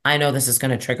 okay, I know this is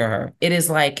going to trigger her. It is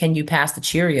like, can you pass the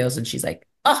Cheerios? And she's like,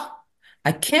 oh,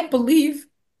 I can't believe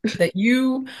that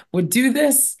you would do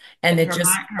this. And it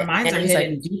just, her minds are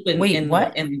hidden deep in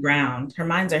the ground. Her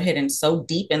minds are hidden so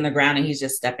deep in the ground, and he's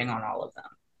just stepping on all of them.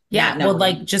 Yeah. Well,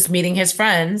 like just meeting his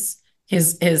friends,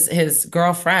 his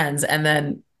girlfriends, and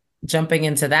then jumping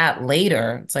into that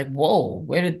later. It's like, whoa,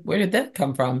 where did that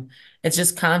come from? It's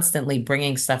just constantly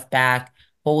bringing stuff back,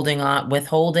 holding on.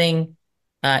 Withholding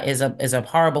is a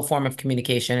horrible form of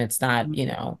communication. It's not,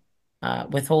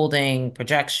 withholding,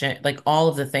 projection, like all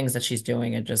of the things that she's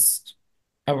doing are just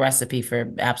a recipe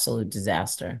for absolute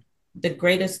disaster. The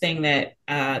greatest thing that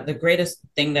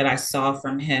I saw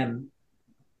from him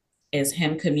is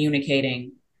him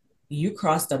communicating, you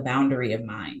crossed a boundary of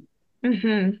mine.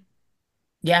 Mm-hmm.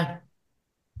 Yeah.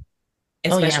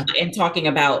 Especially in talking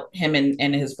about him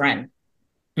and his friend.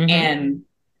 Mm-hmm. And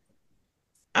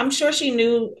I'm sure she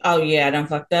knew, oh yeah, I done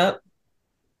fucked up.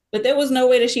 But there was no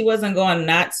way that she wasn't going to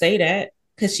not say that,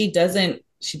 because she doesn't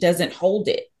hold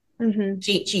it. Mm-hmm.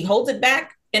 She holds it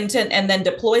back and then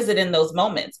deploys it in those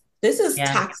moments. This is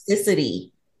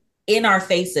toxicity in our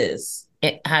faces.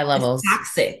 At high levels. It's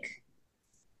toxic.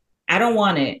 I don't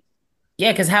want it.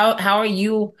 Yeah, because how are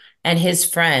you and his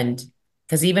friend?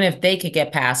 Because even if they could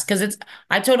get past, because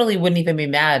I totally wouldn't even be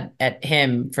mad at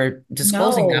him for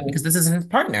disclosing that, because this is his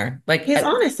partner. Like, he's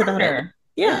honest about it.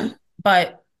 Yeah.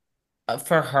 But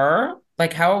for her,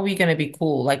 like, how are we going to be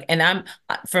cool? Like, and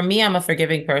for me, I'm a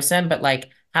forgiving person, but like,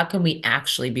 how can we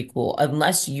actually be cool?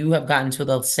 Unless you have gotten to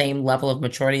the same level of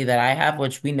maturity that I have,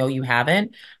 which we know you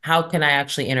haven't, how can I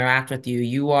actually interact with you?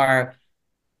 You are,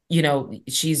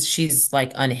 she's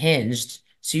like unhinged.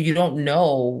 So you don't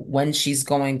know when she's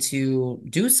going to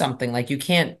do something. Like you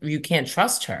can't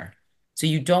trust her. So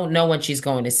you don't know when she's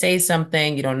going to say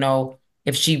something. You don't know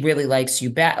if she really likes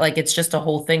you back. Like it's just a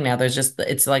whole thing now.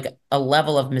 It's like a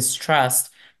level of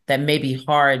mistrust that may be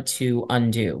hard to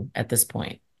undo at this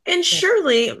point. And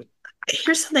surely,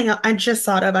 here's something I just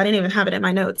thought of. I didn't even have it in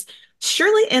my notes.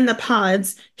 Surely in the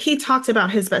pods, he talked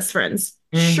about his best friends.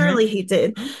 Mm-hmm. Surely he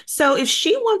did. So if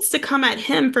she wants to come at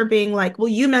him for being like, well,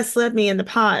 you misled me in the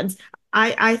pods.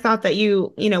 I thought that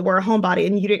you were a homebody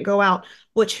and you didn't go out,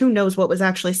 which who knows what was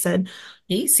actually said.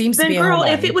 He seems to be a girl,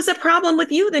 if it was a problem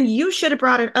with you, then you should have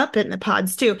brought it up in the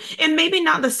pods too. And maybe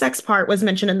not the sex part was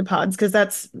mentioned in the pods, because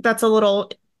that's a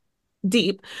little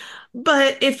deep.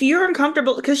 But if you're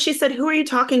uncomfortable, because she said, who are you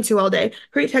talking to all day?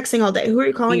 Who are you texting all day? Who are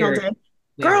you calling all day?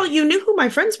 Girl, you knew who my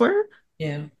friends were.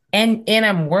 Yeah. And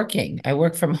I'm working. I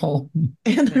work from home.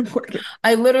 And I'm working.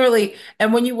 I literally,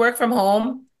 and when you work from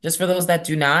home, just for those that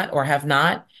do not or have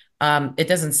not, it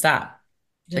doesn't stop.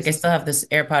 Like I still have this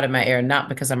AirPod in my ear, not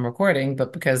because I'm recording,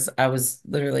 but because I was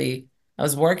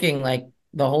working like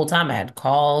the whole time. I had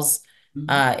calls.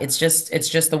 Mm-hmm. It's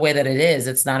just the way that it is.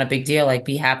 It's not a big deal. Like,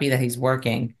 be happy that he's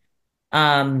working.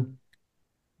 Can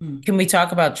we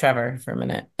talk about Trevor for a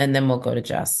minute, and then we'll go to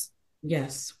Jess?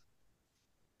 Yes.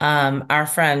 Our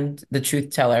friend, the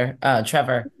truth teller,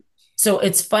 Trevor. So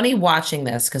it's funny watching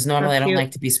this, because normally I don't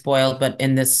like to be spoiled, but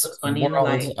in this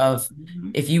world of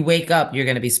if you wake up, you're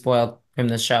going to be spoiled from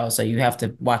the show. So you have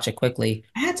to watch it quickly.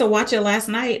 I had to watch it last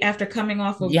night after coming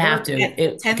off of work. You have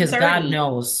to, because God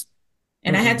knows.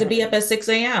 And I had to be up at 6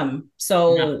 a.m.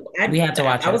 So we had to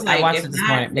watch it. I watched it this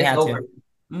morning. We had to.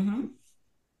 Mm-hmm.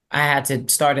 I had to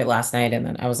start it last night, and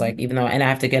then I was like, and I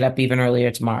have to get up even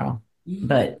earlier tomorrow. Mm-hmm.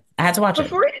 But I had to watch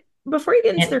it. Before you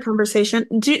get into their conversation,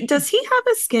 does he have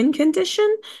a skin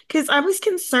condition? Because I was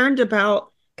concerned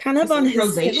about kind of on his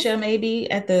rosacea,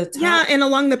 maybe at the top. Yeah, and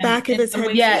along the back of his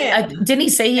head. Yeah, didn't he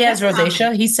say he has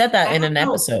rosacea? He said that in an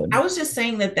episode. I was just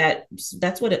saying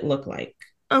that's what it looked like.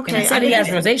 Okay, he said he has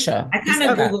rosacea. I kind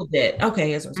of googled it. Okay,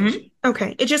 he has rosacea. Mm-hmm.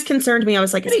 Okay, it just concerned me. I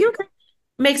was like, is he okay?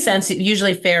 Makes sense.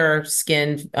 Usually, fairer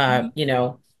skinned,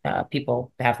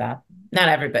 people have that. Not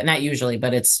everybody, not usually,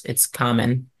 but it's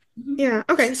common. Yeah.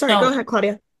 Okay. Sorry. Go ahead,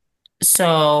 Claudia.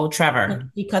 So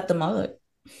Trevor. He cut the mullet.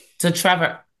 So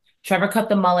Trevor, Trevor cut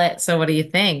the mullet. So what do you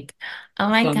think? Oh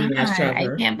my Funny God, ass I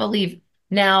Trevor. can't believe.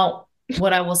 Now,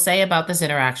 what I will say about this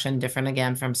interaction, different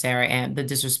again from Sarah and the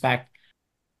disrespect,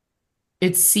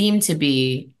 it seemed to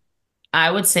be, I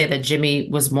would say that Jimmy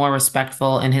was more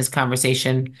respectful in his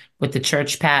conversation with the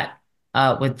church Pat,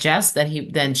 with Jess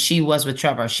than she was with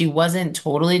Trevor. She wasn't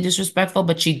totally disrespectful,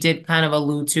 but she did kind of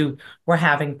allude to we're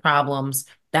having problems.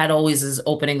 That always is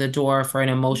opening the door for an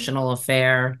emotional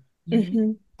affair,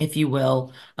 Mhm. if you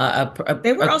will.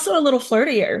 They were also a little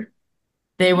flirtier.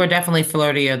 They were definitely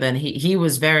flirtier than he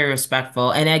was very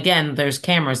respectful. And again, there's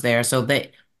cameras there, so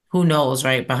they who knows,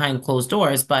 right, behind closed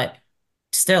doors, but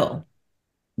still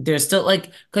there's still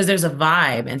like because there's a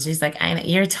vibe and she's like, I know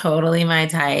you're totally my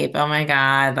type. Oh my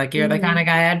God. Like you're the kind of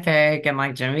guy I'd pick. And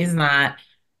like Jimmy's not.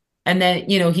 And then,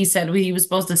 he said what he was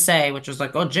supposed to say, which was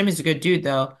like, oh, Jimmy's a good dude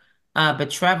though.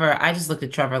 But Trevor, I just looked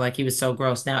at Trevor like he was so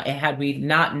gross. Now, had we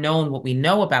not known what we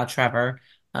know about Trevor,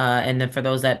 and then for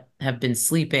those that have been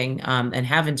sleeping, and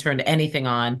haven't turned anything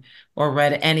on or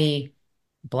read any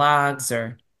blogs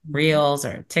or reels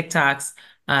or TikToks,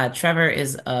 Trevor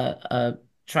is a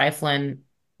trifling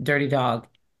dirty dog.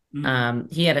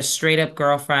 He had a straight up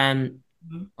girlfriend,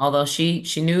 although she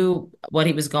knew what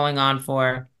he was going on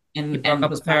for. He And broke up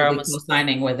was with her, probably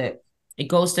co-signing with it. he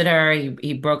ghosted her.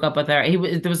 He broke up with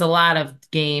her. There was a lot of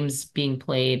games being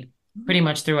played pretty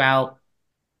much throughout.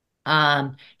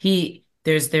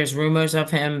 There's rumors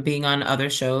of him being on other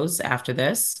shows after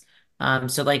this.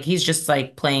 So like he's just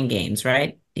like playing games,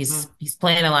 right? He's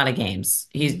playing a lot of games.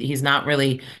 He's not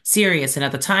really serious. And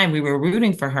at the time we were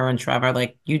rooting for her and Trevor,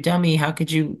 like, you dummy, how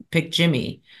could you pick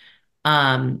Jimmy?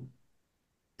 Um,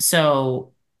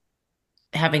 so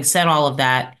having said all of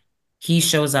that, he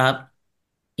shows up,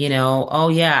 oh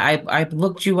yeah, I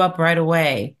looked you up right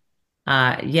away.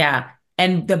 Yeah.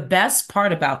 And the best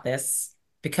part about this,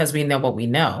 because we know what we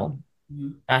know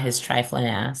about his trifling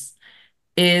ass,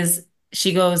 is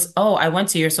she goes, oh, I went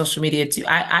to your social media too.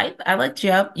 I looked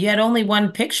you up. You had only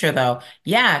one picture though.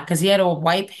 Yeah, because he had to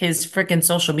wipe his freaking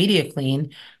social media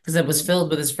clean because it was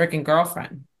filled with his freaking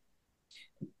girlfriend.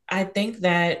 I think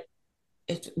that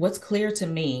what's clear to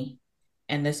me,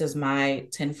 and this is my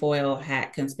tinfoil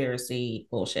hat conspiracy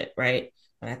bullshit, right?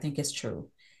 But I think it's true.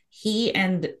 He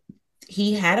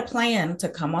had a plan to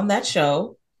come on that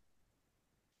show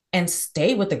and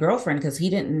stay with the girlfriend because he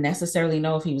didn't necessarily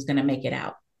know if he was going to make it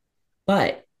out.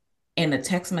 But in a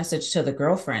text message to the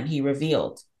girlfriend, he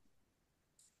revealed,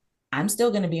 I'm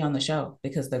still going to be on the show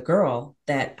because the girl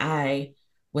that I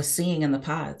was seeing in the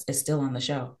pods is still on the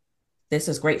show. This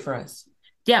is great for us.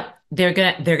 Yeah, they're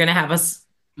gonna have us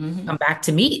come back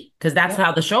to meet because that's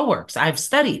how the show works. I've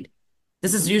studied.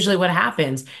 This is usually what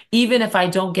happens. Even if I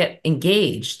don't get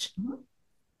engaged,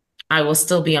 I will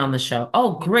still be on the show.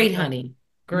 Oh, great, honey.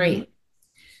 Great.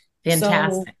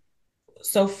 Fantastic.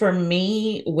 So for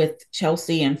me, with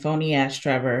Chelsea and phony ass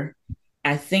Trevor,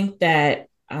 I think that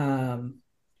okay,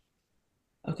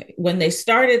 when they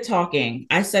started talking,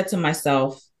 I said to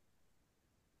myself,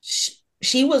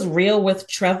 she was real with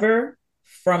Trevor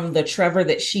from the Trevor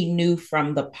that she knew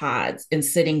from the pods and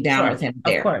sitting down with him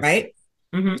there, right?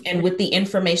 And with the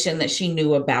information that she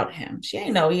knew about him. She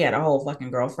didn't know he had a whole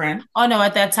fucking girlfriend. Oh no,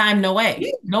 at that time, no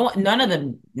way. No, none of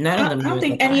them knew. I don't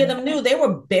think any of them knew. They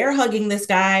were bear hugging this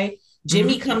guy.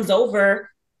 Jimmy comes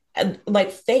over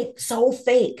like fake, so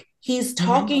fake. He's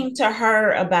talking to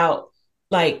her about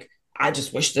like, I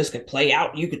just wish this could play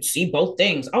out. You could see both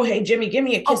things. Oh, hey, Jimmy, give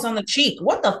me a kiss on the cheek.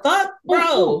 What the fuck,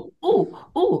 bro?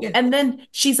 Ooh. Yeah. And then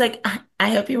she's like, I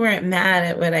hope you weren't mad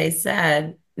at what I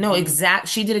said. No,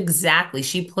 she did exactly.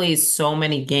 She plays so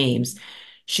many games.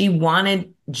 She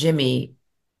wanted Jimmy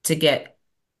to get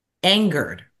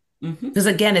angered. Because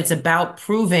again, it's about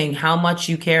proving how much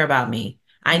you care about me.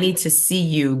 I need to see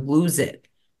you lose it.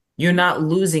 You're not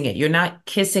losing it. You're not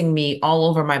kissing me all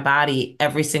over my body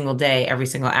every single day, every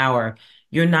single hour.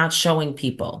 You're not showing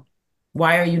people.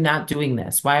 Why are you not doing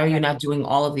this? Why are you not doing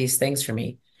all of these things for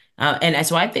me? And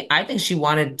so I think she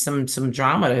wanted some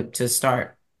drama to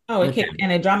start. Oh,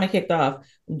 and the drama kicked off.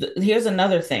 Here's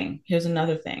another thing.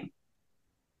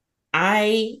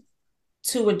 I,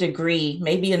 to a degree,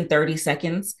 maybe in 30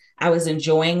 seconds, I was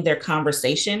enjoying their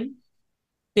conversation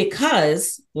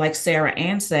because, like Sarah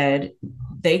Ann said,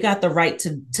 they got the right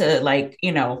to like,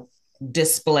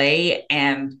 display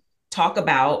and talk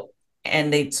about,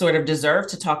 and they sort of deserve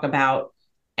to talk about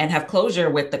and have closure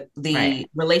with the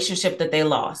relationship that they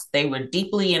lost. They were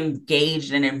deeply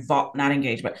engaged and involved, not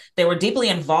engaged, but they were deeply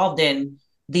involved in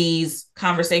these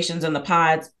conversations in the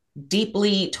pods,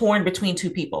 deeply torn between two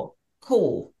people.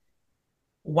 Cool.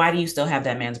 Why do you still have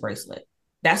that man's bracelet?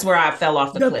 That's where I fell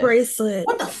off the cliff. Bracelet.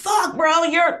 What the fuck, bro?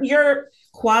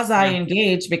 quasi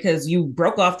engaged because you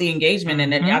broke off the engagement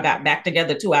and then y'all got back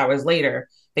together 2 hours later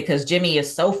because Jimmy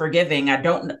is so forgiving. I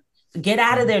don't get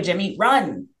out of there, Jimmy.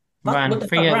 Run. Run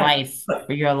for your life.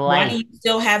 For your life. Why do you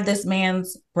still have this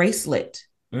man's bracelet?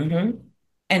 And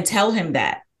tell him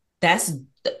that.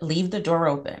 Leave the door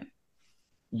open.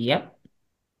 Yep.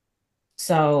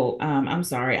 So I'm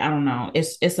sorry. I don't know.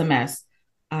 It's a mess.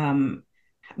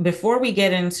 Before we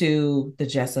get into the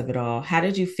gist of it all, how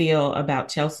did you feel about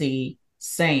Chelsea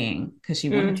saying, because she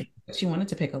wanted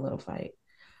to pick a little fight?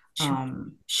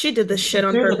 She did this shit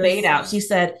on purpose. The bait out. She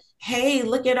said, "Hey,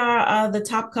 look at our the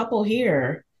top couple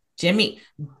here." Jimmy,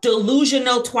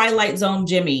 delusional Twilight Zone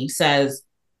Jimmy says,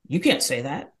 "You can't say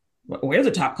that. We're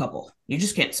the top couple. You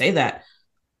just can't say that."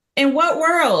 In what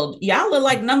world? Y'all are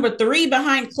like number 3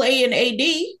 behind Clay and AD.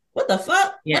 What the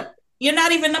fuck? Yeah. You're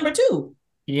not even number 2.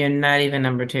 You're not even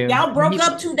number 2. Y'all broke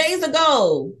up 2 days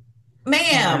ago.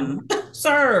 Ma'am,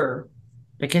 sir.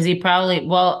 Because he probably,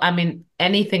 well, I mean,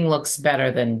 anything looks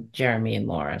better than Jeremy and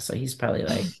Laura. So he's probably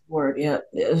like, word, yeah.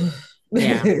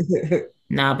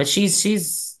 No, but she's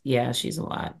a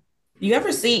lot. Do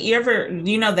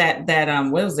you know that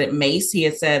what was it, Mace? He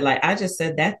had said, like, I just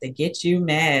said that to get you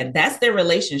mad. That's their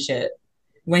relationship.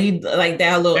 When he like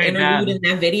that little interlude in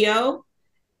that video,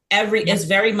 it's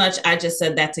very much, I just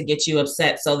said that to get you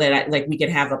upset so that we could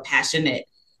have a passionate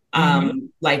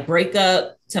like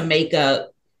breakup to make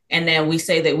up. And then we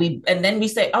say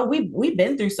oh, we've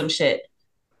been through some shit.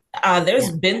 There's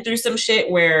been through some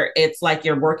shit where it's like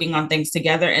you're working on things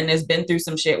together, and there's been through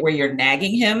some shit where you're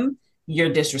nagging him,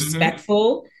 you're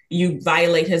disrespectful, you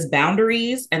violate his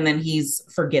boundaries, and then he's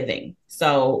forgiving.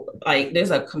 So like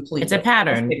there's a complete, it's a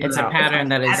pattern. It's a pattern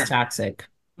that is toxic.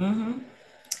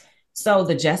 So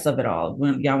the gist of it all,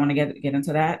 y'all want to get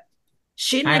into that?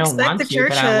 She didn't expect the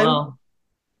church hug.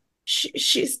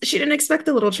 She didn't expect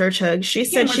the little church hug. She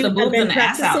said she had been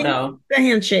practicing the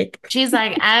handshake. She's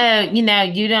like, oh,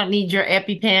 you don't need your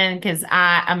EpiPen because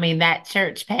that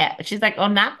church pat. She's like, oh,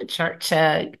 not the church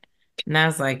hug. And I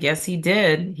was like, yes, he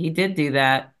did. He did do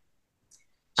that.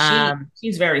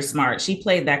 She's very smart. She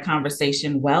played that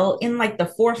conversation well in like the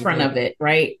forefront of it,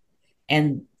 right?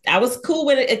 And I was cool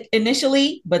with it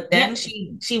initially, but then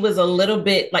she was a little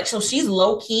bit like, so she's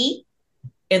low key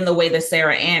in the way that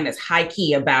Sarah Ann is high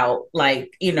key about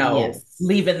like,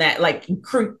 leaving that, like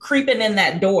creeping in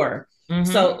that door.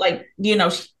 So like,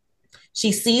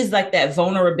 she sees like that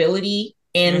vulnerability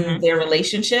in their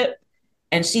relationship,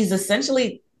 and she's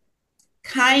essentially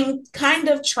kind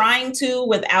of trying to,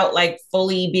 without like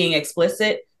fully being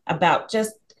explicit, about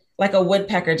just like a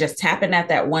woodpecker just tapping at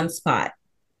that one spot.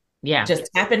 Yeah. Just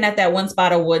tapping at that one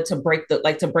spot of wood to break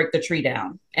the tree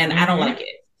down. And I don't like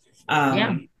it.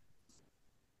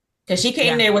 Because she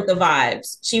came there with the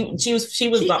vibes. She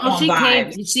was on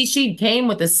vibes. She came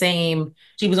with the same.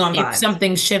 She was on vibes. If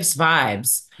something shifts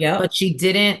vibes. Yeah. But she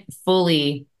didn't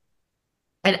fully.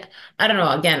 And I don't know.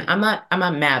 Again, I'm not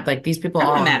mad. Like these people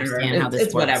all understand how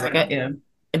this works. Whatever. Like,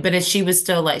 but if she was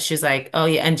still like, she's like, oh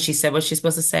yeah, and she said what she's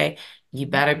supposed to say. You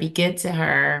better be good to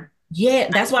her. Yeah,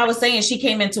 that's why I was saying she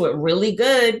came into it really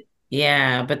good.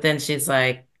 Yeah, but then she's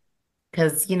like,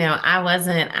 because, I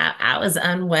was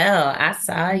unwell. I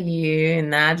saw you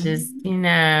and I just,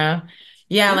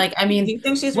 like, I mean,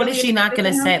 what is she not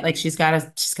going to say? Like, she's got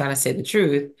to say the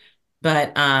truth,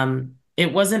 but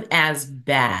it wasn't as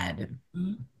bad.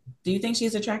 Do you think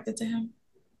she's attracted to him?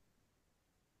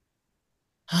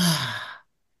 I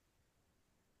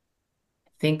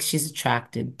think she's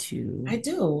attracted to. I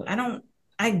do.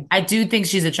 I do think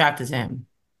she's attracted to him.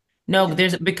 No,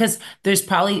 because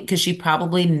she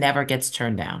probably never gets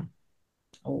turned down.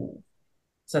 Oh,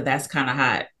 so that's kind of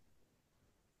hot.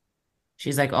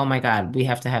 She's like, oh my God, we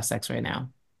have to have sex right now.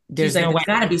 There's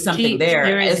gotta be something there.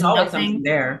 There's always something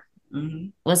there.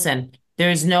 Listen,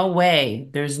 there's no way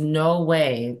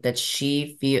that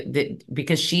she feel that,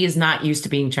 because she is not used to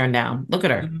being turned down. Look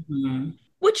at her.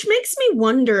 Which makes me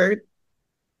wonder,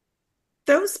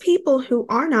 those people who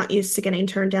are not used to getting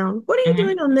turned down, what are you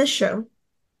doing on this show?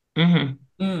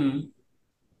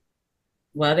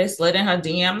 Well, they slid in her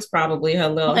DMs, probably her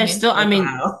little. They're still,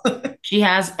 she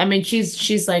has,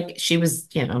 she's like, she was,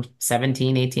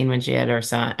 17, 18 when she had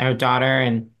her daughter,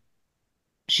 and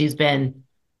she's been,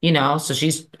 so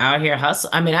she's out here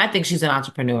hustling. I think she's an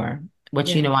entrepreneur,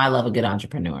 which, I love a good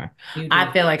entrepreneur.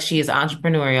 I feel like she is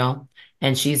entrepreneurial,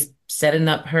 and she's setting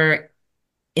up her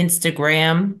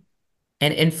Instagram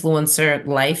and influencer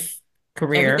life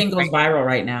career. Everything goes viral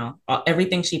right now.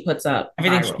 Everything she puts up.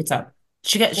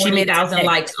 She made 1,000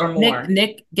 likes or more.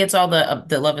 Nick gets all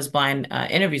the Love Is Blind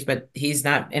interviews, but he's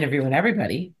not interviewing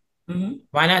everybody.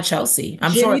 Why not Chelsea?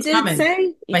 I'm sure Jimmy it's did coming.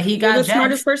 say, But he "You're got the Jess.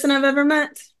 smartest person I've ever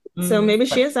met." So maybe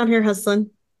she is out here hustling.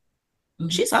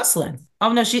 She's hustling.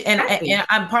 Oh no, and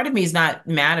I'm part of me is not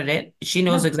mad at it. She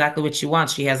knows exactly what she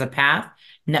wants. She has a path.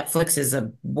 Netflix is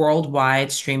a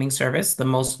worldwide streaming service, the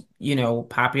most,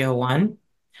 popular one.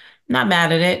 Not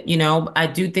mad at it. I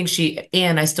do think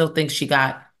I still think she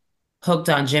got hooked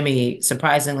on Jimmy,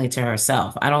 surprisingly to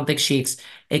herself. I don't think she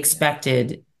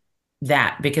expected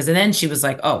that and then she was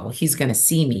like, oh, well, he's going to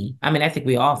see me. I mean, I think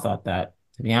we all thought that,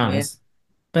 to be honest.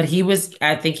 But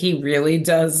I think he really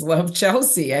does love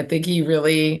Chelsea. I think he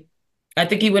would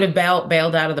have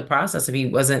bailed out of the process if he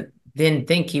didn't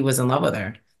think he was in love with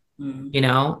her,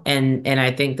 and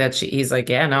I think that he's like,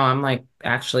 yeah, no, I'm like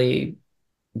actually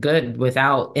good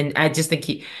without, and I just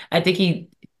think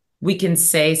we can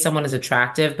say someone is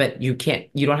attractive, but you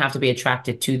don't have to be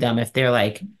attracted to them if they're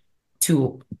like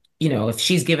too, if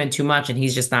she's given too much and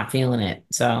he's just not feeling it.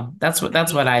 So that's what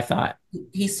I thought.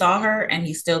 He saw her and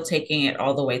he's still taking it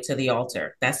all the way to the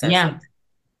altar. That says something.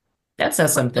 That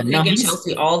says something. No, taking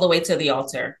Chelsea all the way to the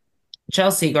altar.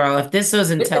 Chelsea, girl, if this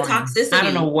wasn't telling, toxicity, I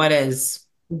don't know what is.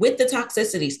 With the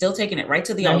toxicity, still taking it right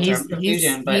to the altar.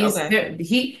 Confusion, but okay.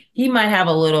 He might have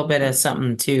a little bit of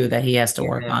something too that he has to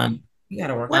work on. You got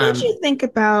to work. What did you think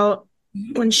about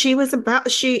when she was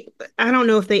I don't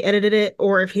know if they edited it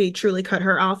or if he truly cut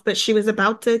her off, but she was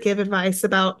about to give advice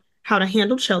about how to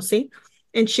handle Chelsea.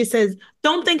 And she says,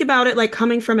 don't think about it like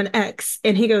coming from an ex.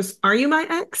 And he goes, are you my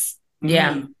ex?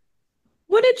 Yeah.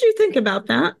 What did you think about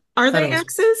that? Are they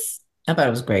exes? I thought it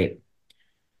was great.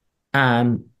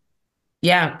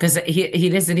 Yeah, because he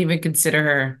doesn't even consider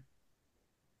her.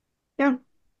 Yeah.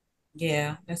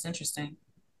 Yeah, that's interesting.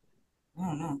 I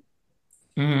don't know.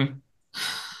 Mm-hmm.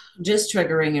 Just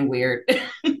triggering and weird.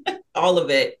 All of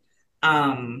it.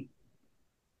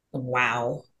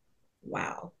 Wow.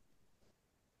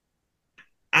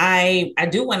 I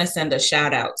do want to send a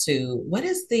shout out to, what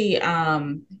is the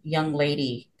young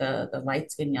lady, the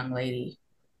light-skinned young lady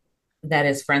that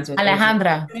is friends with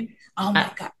Alejandra. Oh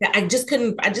my God. I just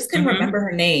couldn't remember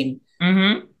her name.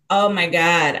 Mm-hmm. Oh my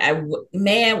God.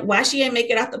 Man, why she ain't make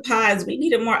it out the pods? We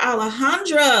needed more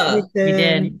Alejandra. We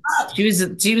did.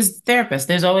 She was a therapist.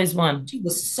 There's always one. She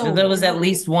was so there was at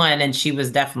least one, and she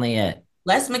was definitely it.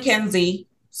 Les Mackenzie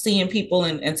seeing people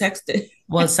and texting.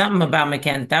 Well, something about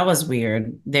Mackenzie. That was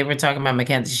weird. They were talking about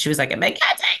Mackenzie. She was like,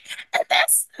 Mackenzie, and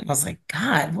this. And I was like,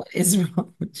 God, what is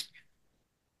wrong with you?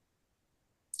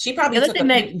 She probably took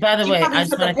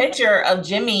a picture of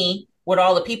Jimmy with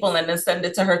all the people and then send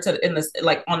it to her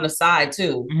on the side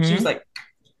too. Mm-hmm. She was like,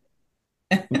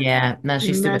 yeah, no,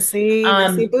 she's messy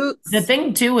boots. The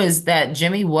thing too is that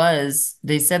Jimmy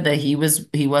they said that he was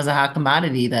a hot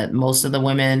commodity, that most of the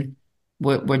women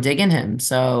were digging him.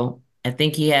 So I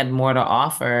think he had more to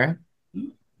offer.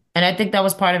 And I think that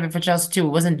was part of it for Chelsea too. It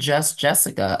wasn't just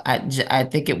Jessica. I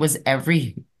think it was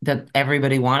that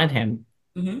everybody wanted him.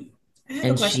 Mm-hmm. I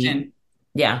have a question.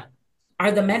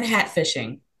 Are the men hat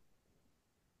fishing?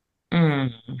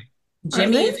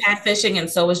 Jimmy is hat fishing, and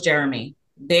so is Jeremy.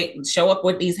 They show up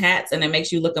with these hats, and it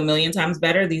makes you look a million times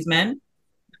better. These men.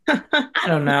 I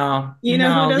don't know. Who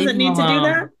doesn't need to do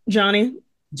that?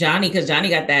 Johnny, because Johnny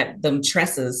got them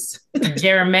tresses.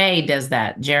 Jeremy does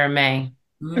that. Jeremy.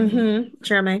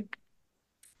 Jeremy.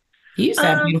 He used to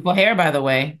have beautiful hair, by the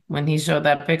way. When he showed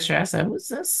that picture, I said, "Who's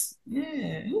this?"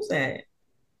 Yeah, who's that?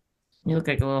 You look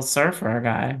like a little surfer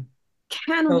guy.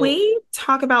 Can we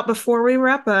talk about, before we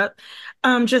wrap up,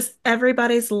 just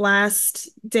everybody's last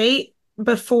date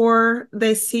before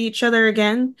they see each other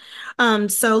again?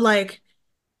 So like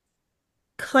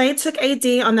Clay took AD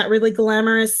on that really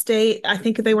glamorous date. I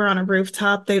think they were on a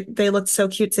rooftop. They looked so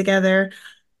cute together.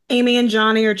 Amy and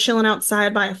Johnny are chilling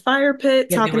outside by a fire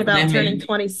pit, talking about turning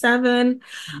 27.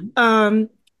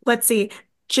 Let's see.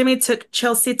 Jimmy took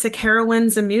Chelsea to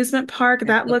Carowinds amusement park.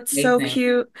 That looked so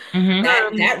cute.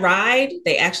 Mm-hmm. That ride,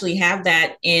 they actually have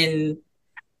that in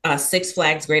Six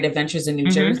Flags Great Adventures in New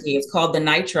Jersey. It's called the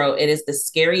Nitro. It is the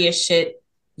scariest shit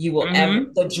you will ever.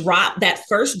 That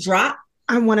first drop.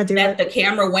 I want to do that. The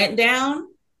camera went down.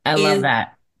 I love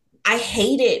that. I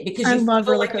hate it because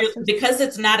because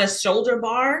it's not a shoulder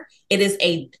bar. It is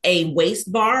a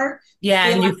waist bar. Yeah,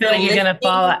 and you feel like you're gonna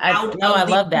fall. I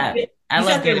love that. I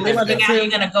love you're lifting out. You're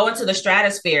gonna go into the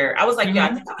stratosphere. I was like,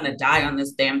 I think I'm gonna die on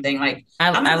this damn thing. Like,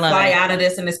 I'm gonna fly out of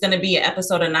this, and it's gonna be an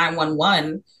episode of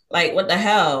 911. Like, what the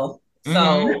hell?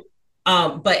 So,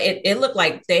 but it looked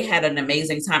like they had an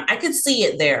amazing time. I could see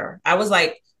it there. I was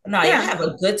like, no, y'all have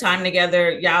a good time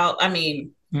together, y'all. I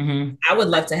mean, I would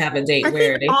love to have a date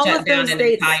where they shut down an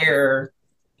entire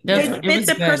They It fit was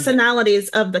the good. personalities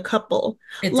of the couple.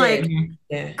 It Like did.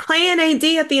 Yeah. Clay and AD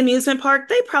at the amusement park,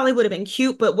 they probably would have been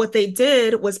cute, but what they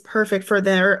did was perfect for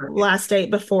their last date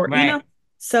before, you know? Right.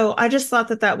 So I just thought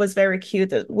that that was very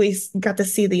cute that we got to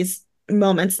see these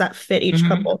moments that fit each Mhm.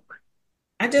 couple.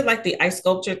 I did like the ice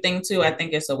sculpture thing too. I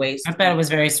think it's a waste. I thought it was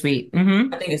very sweet.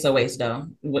 Mm-hmm. I think it's a waste though.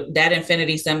 With that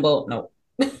infinity symbol, no.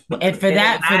 And for It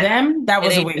that, ain't for not- them, that it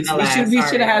was a ain't waste. gonna We last, should have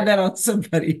sorry. had that on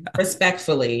somebody else.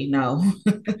 Respectfully, no.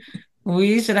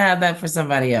 We should have had that for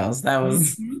somebody else. That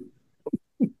was,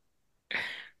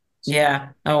 yeah.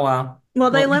 Oh, well.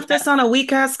 Well, they left us on a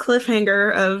weak ass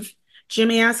cliffhanger of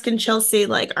Jimmy asking Chelsea,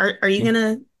 like, are you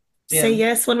gonna say Yeah.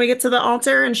 yes when we get to the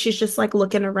altar? And she's just like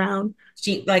looking around.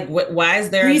 She like, why is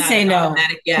there Please not say an no.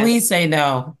 automatic yes? Please say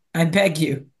no. I beg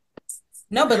you.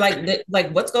 No, but like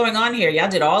what's going on here? Y'all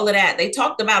did all of that. They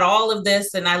talked about all of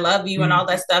this and I love you and all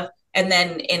that stuff. And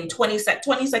then in 20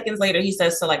 seconds later, he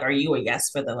says, so like, are you a yes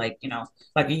for the like,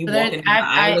 like, are you So walking then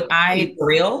down the aisle for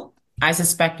real? I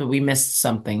suspect that we missed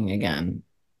something again.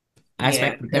 I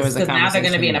suspect that there was a Because now they're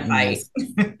going to be in a conversation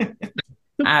fight. that we missed.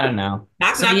 I don't know.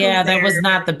 Knock, So knock, yeah, who's that there? was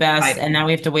not the best. Fighting. And now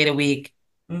we have to wait a week.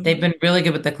 Mhm. They've been really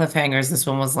good with the cliffhangers. This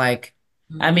one was like,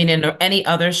 I mean, in any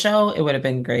other show, it would have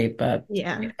been great, but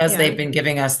Yeah. because they've been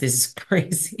giving us this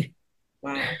crazy,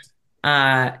 Wow.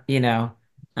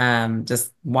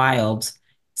 just wild.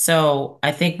 So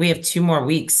I think we have 2 more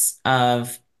weeks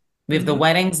of, we have the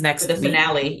weddings next The week,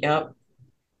 finale. Yep.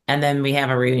 and then we have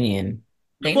a reunion.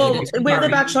 Well, we have the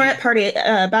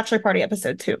bachelor party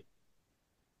episode too.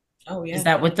 Oh yeah. Is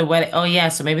that with the wedding? Oh yeah.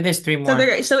 So maybe there's 3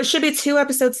 more. So it should be 2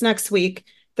 episodes next week.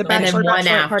 The And then bachelor one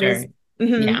bachelorette parties. after.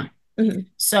 Mhm. Yeah. Mhm.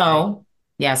 So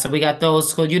yeah, so we got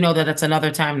those. So you know that that's another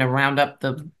time to round up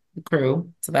the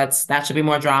crew. So that should be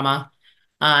more drama.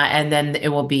 And then it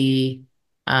will be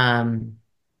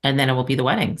the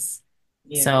weddings.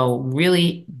 Yeah. So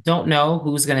really don't know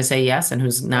who's gonna say yes and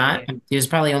who's not. Right. There's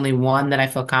probably only one that I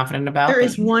feel confident about. There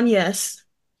is one yes.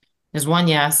 There's one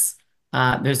yes.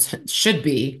 There's should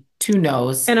be 2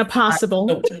 no's. And a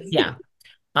possible. Yeah.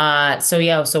 So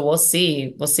we'll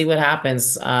see. We'll see what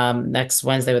happens next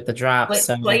Wednesday with the drop.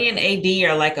 So Clay and AD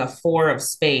are like a 4 of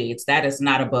spades. That is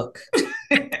not a book.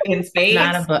 In spades.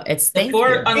 not a book. It's The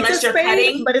 4, It's unless a you're spade,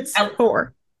 petting. but it's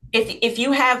 4. If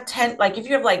you have 10, like if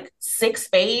you have like 6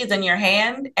 spades in your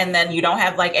hand and then you don't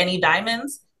have like any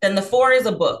diamonds, then the 4 is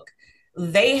a book.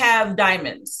 They have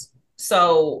diamonds.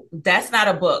 So that's not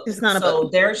a book. It's not a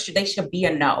book. book. They should be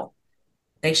a no.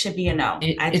 They should be a no.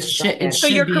 It should So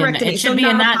you're be a, correcting me. it So should be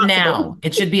a not not possible. now.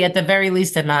 It should be at the very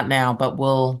least a not now, but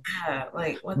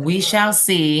we shall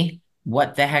see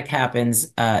what the heck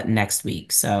happens next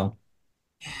week. So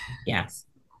yeah.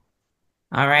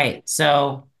 All right.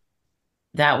 So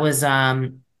that was a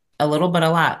little but a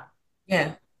lot.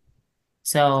 Yeah.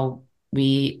 So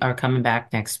we are coming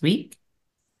back next week.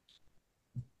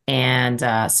 And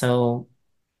so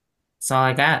that's all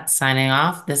I got. Signing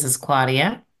off. This is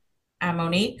Claudia. I'm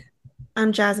Monique.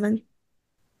 I'm Jasmine.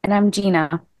 And I'm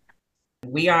Gina.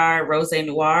 We are Rose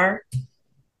Noir.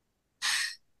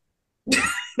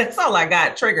 That's all I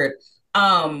got triggered.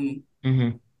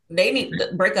 They need to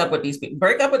break up with these people.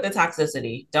 Break up with the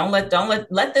toxicity. Don't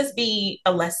let this be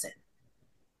a lesson.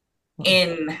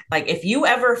 In like, if you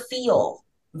ever feel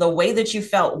the way that you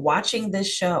felt watching this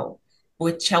show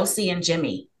with Chelsea and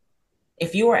Jimmy,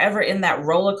 if you were ever in that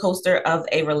roller coaster of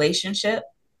a relationship,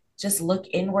 just look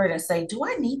inward and say, do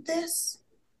I need this?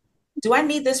 Do I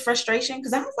need this frustration?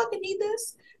 Because I don't fucking need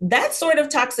this. That sort of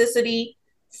toxicity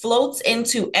floats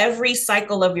into every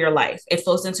cycle of your life. It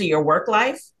floats into your work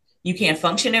life. You can't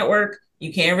function at work.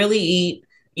 You can't really eat.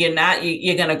 You're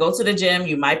going to go to the gym.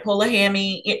 You might pull a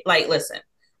hammy. Listen.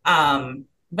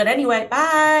 But anyway,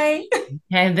 bye.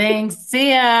 Okay, thanks. See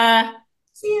ya.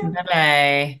 See ya.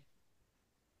 Bye-bye.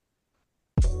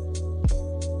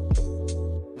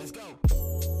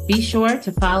 Be sure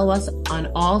to follow us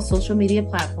on all social media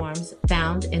platforms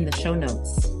found in the show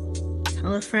notes.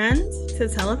 Tell a friend to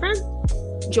tell a friend.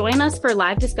 Join us for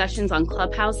live discussions on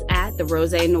Clubhouse at the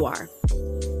Rose Noir.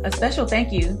 A special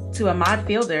thank you to Ahmad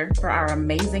Fielder for our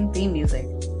amazing theme music.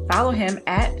 Follow him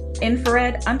at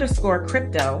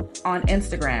infrared_crypto on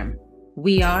Instagram.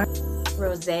 We are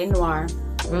Rose Noir.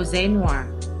 Rose Noir.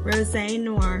 Rose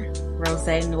Noir.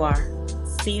 Rose Noir.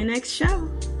 See you next show.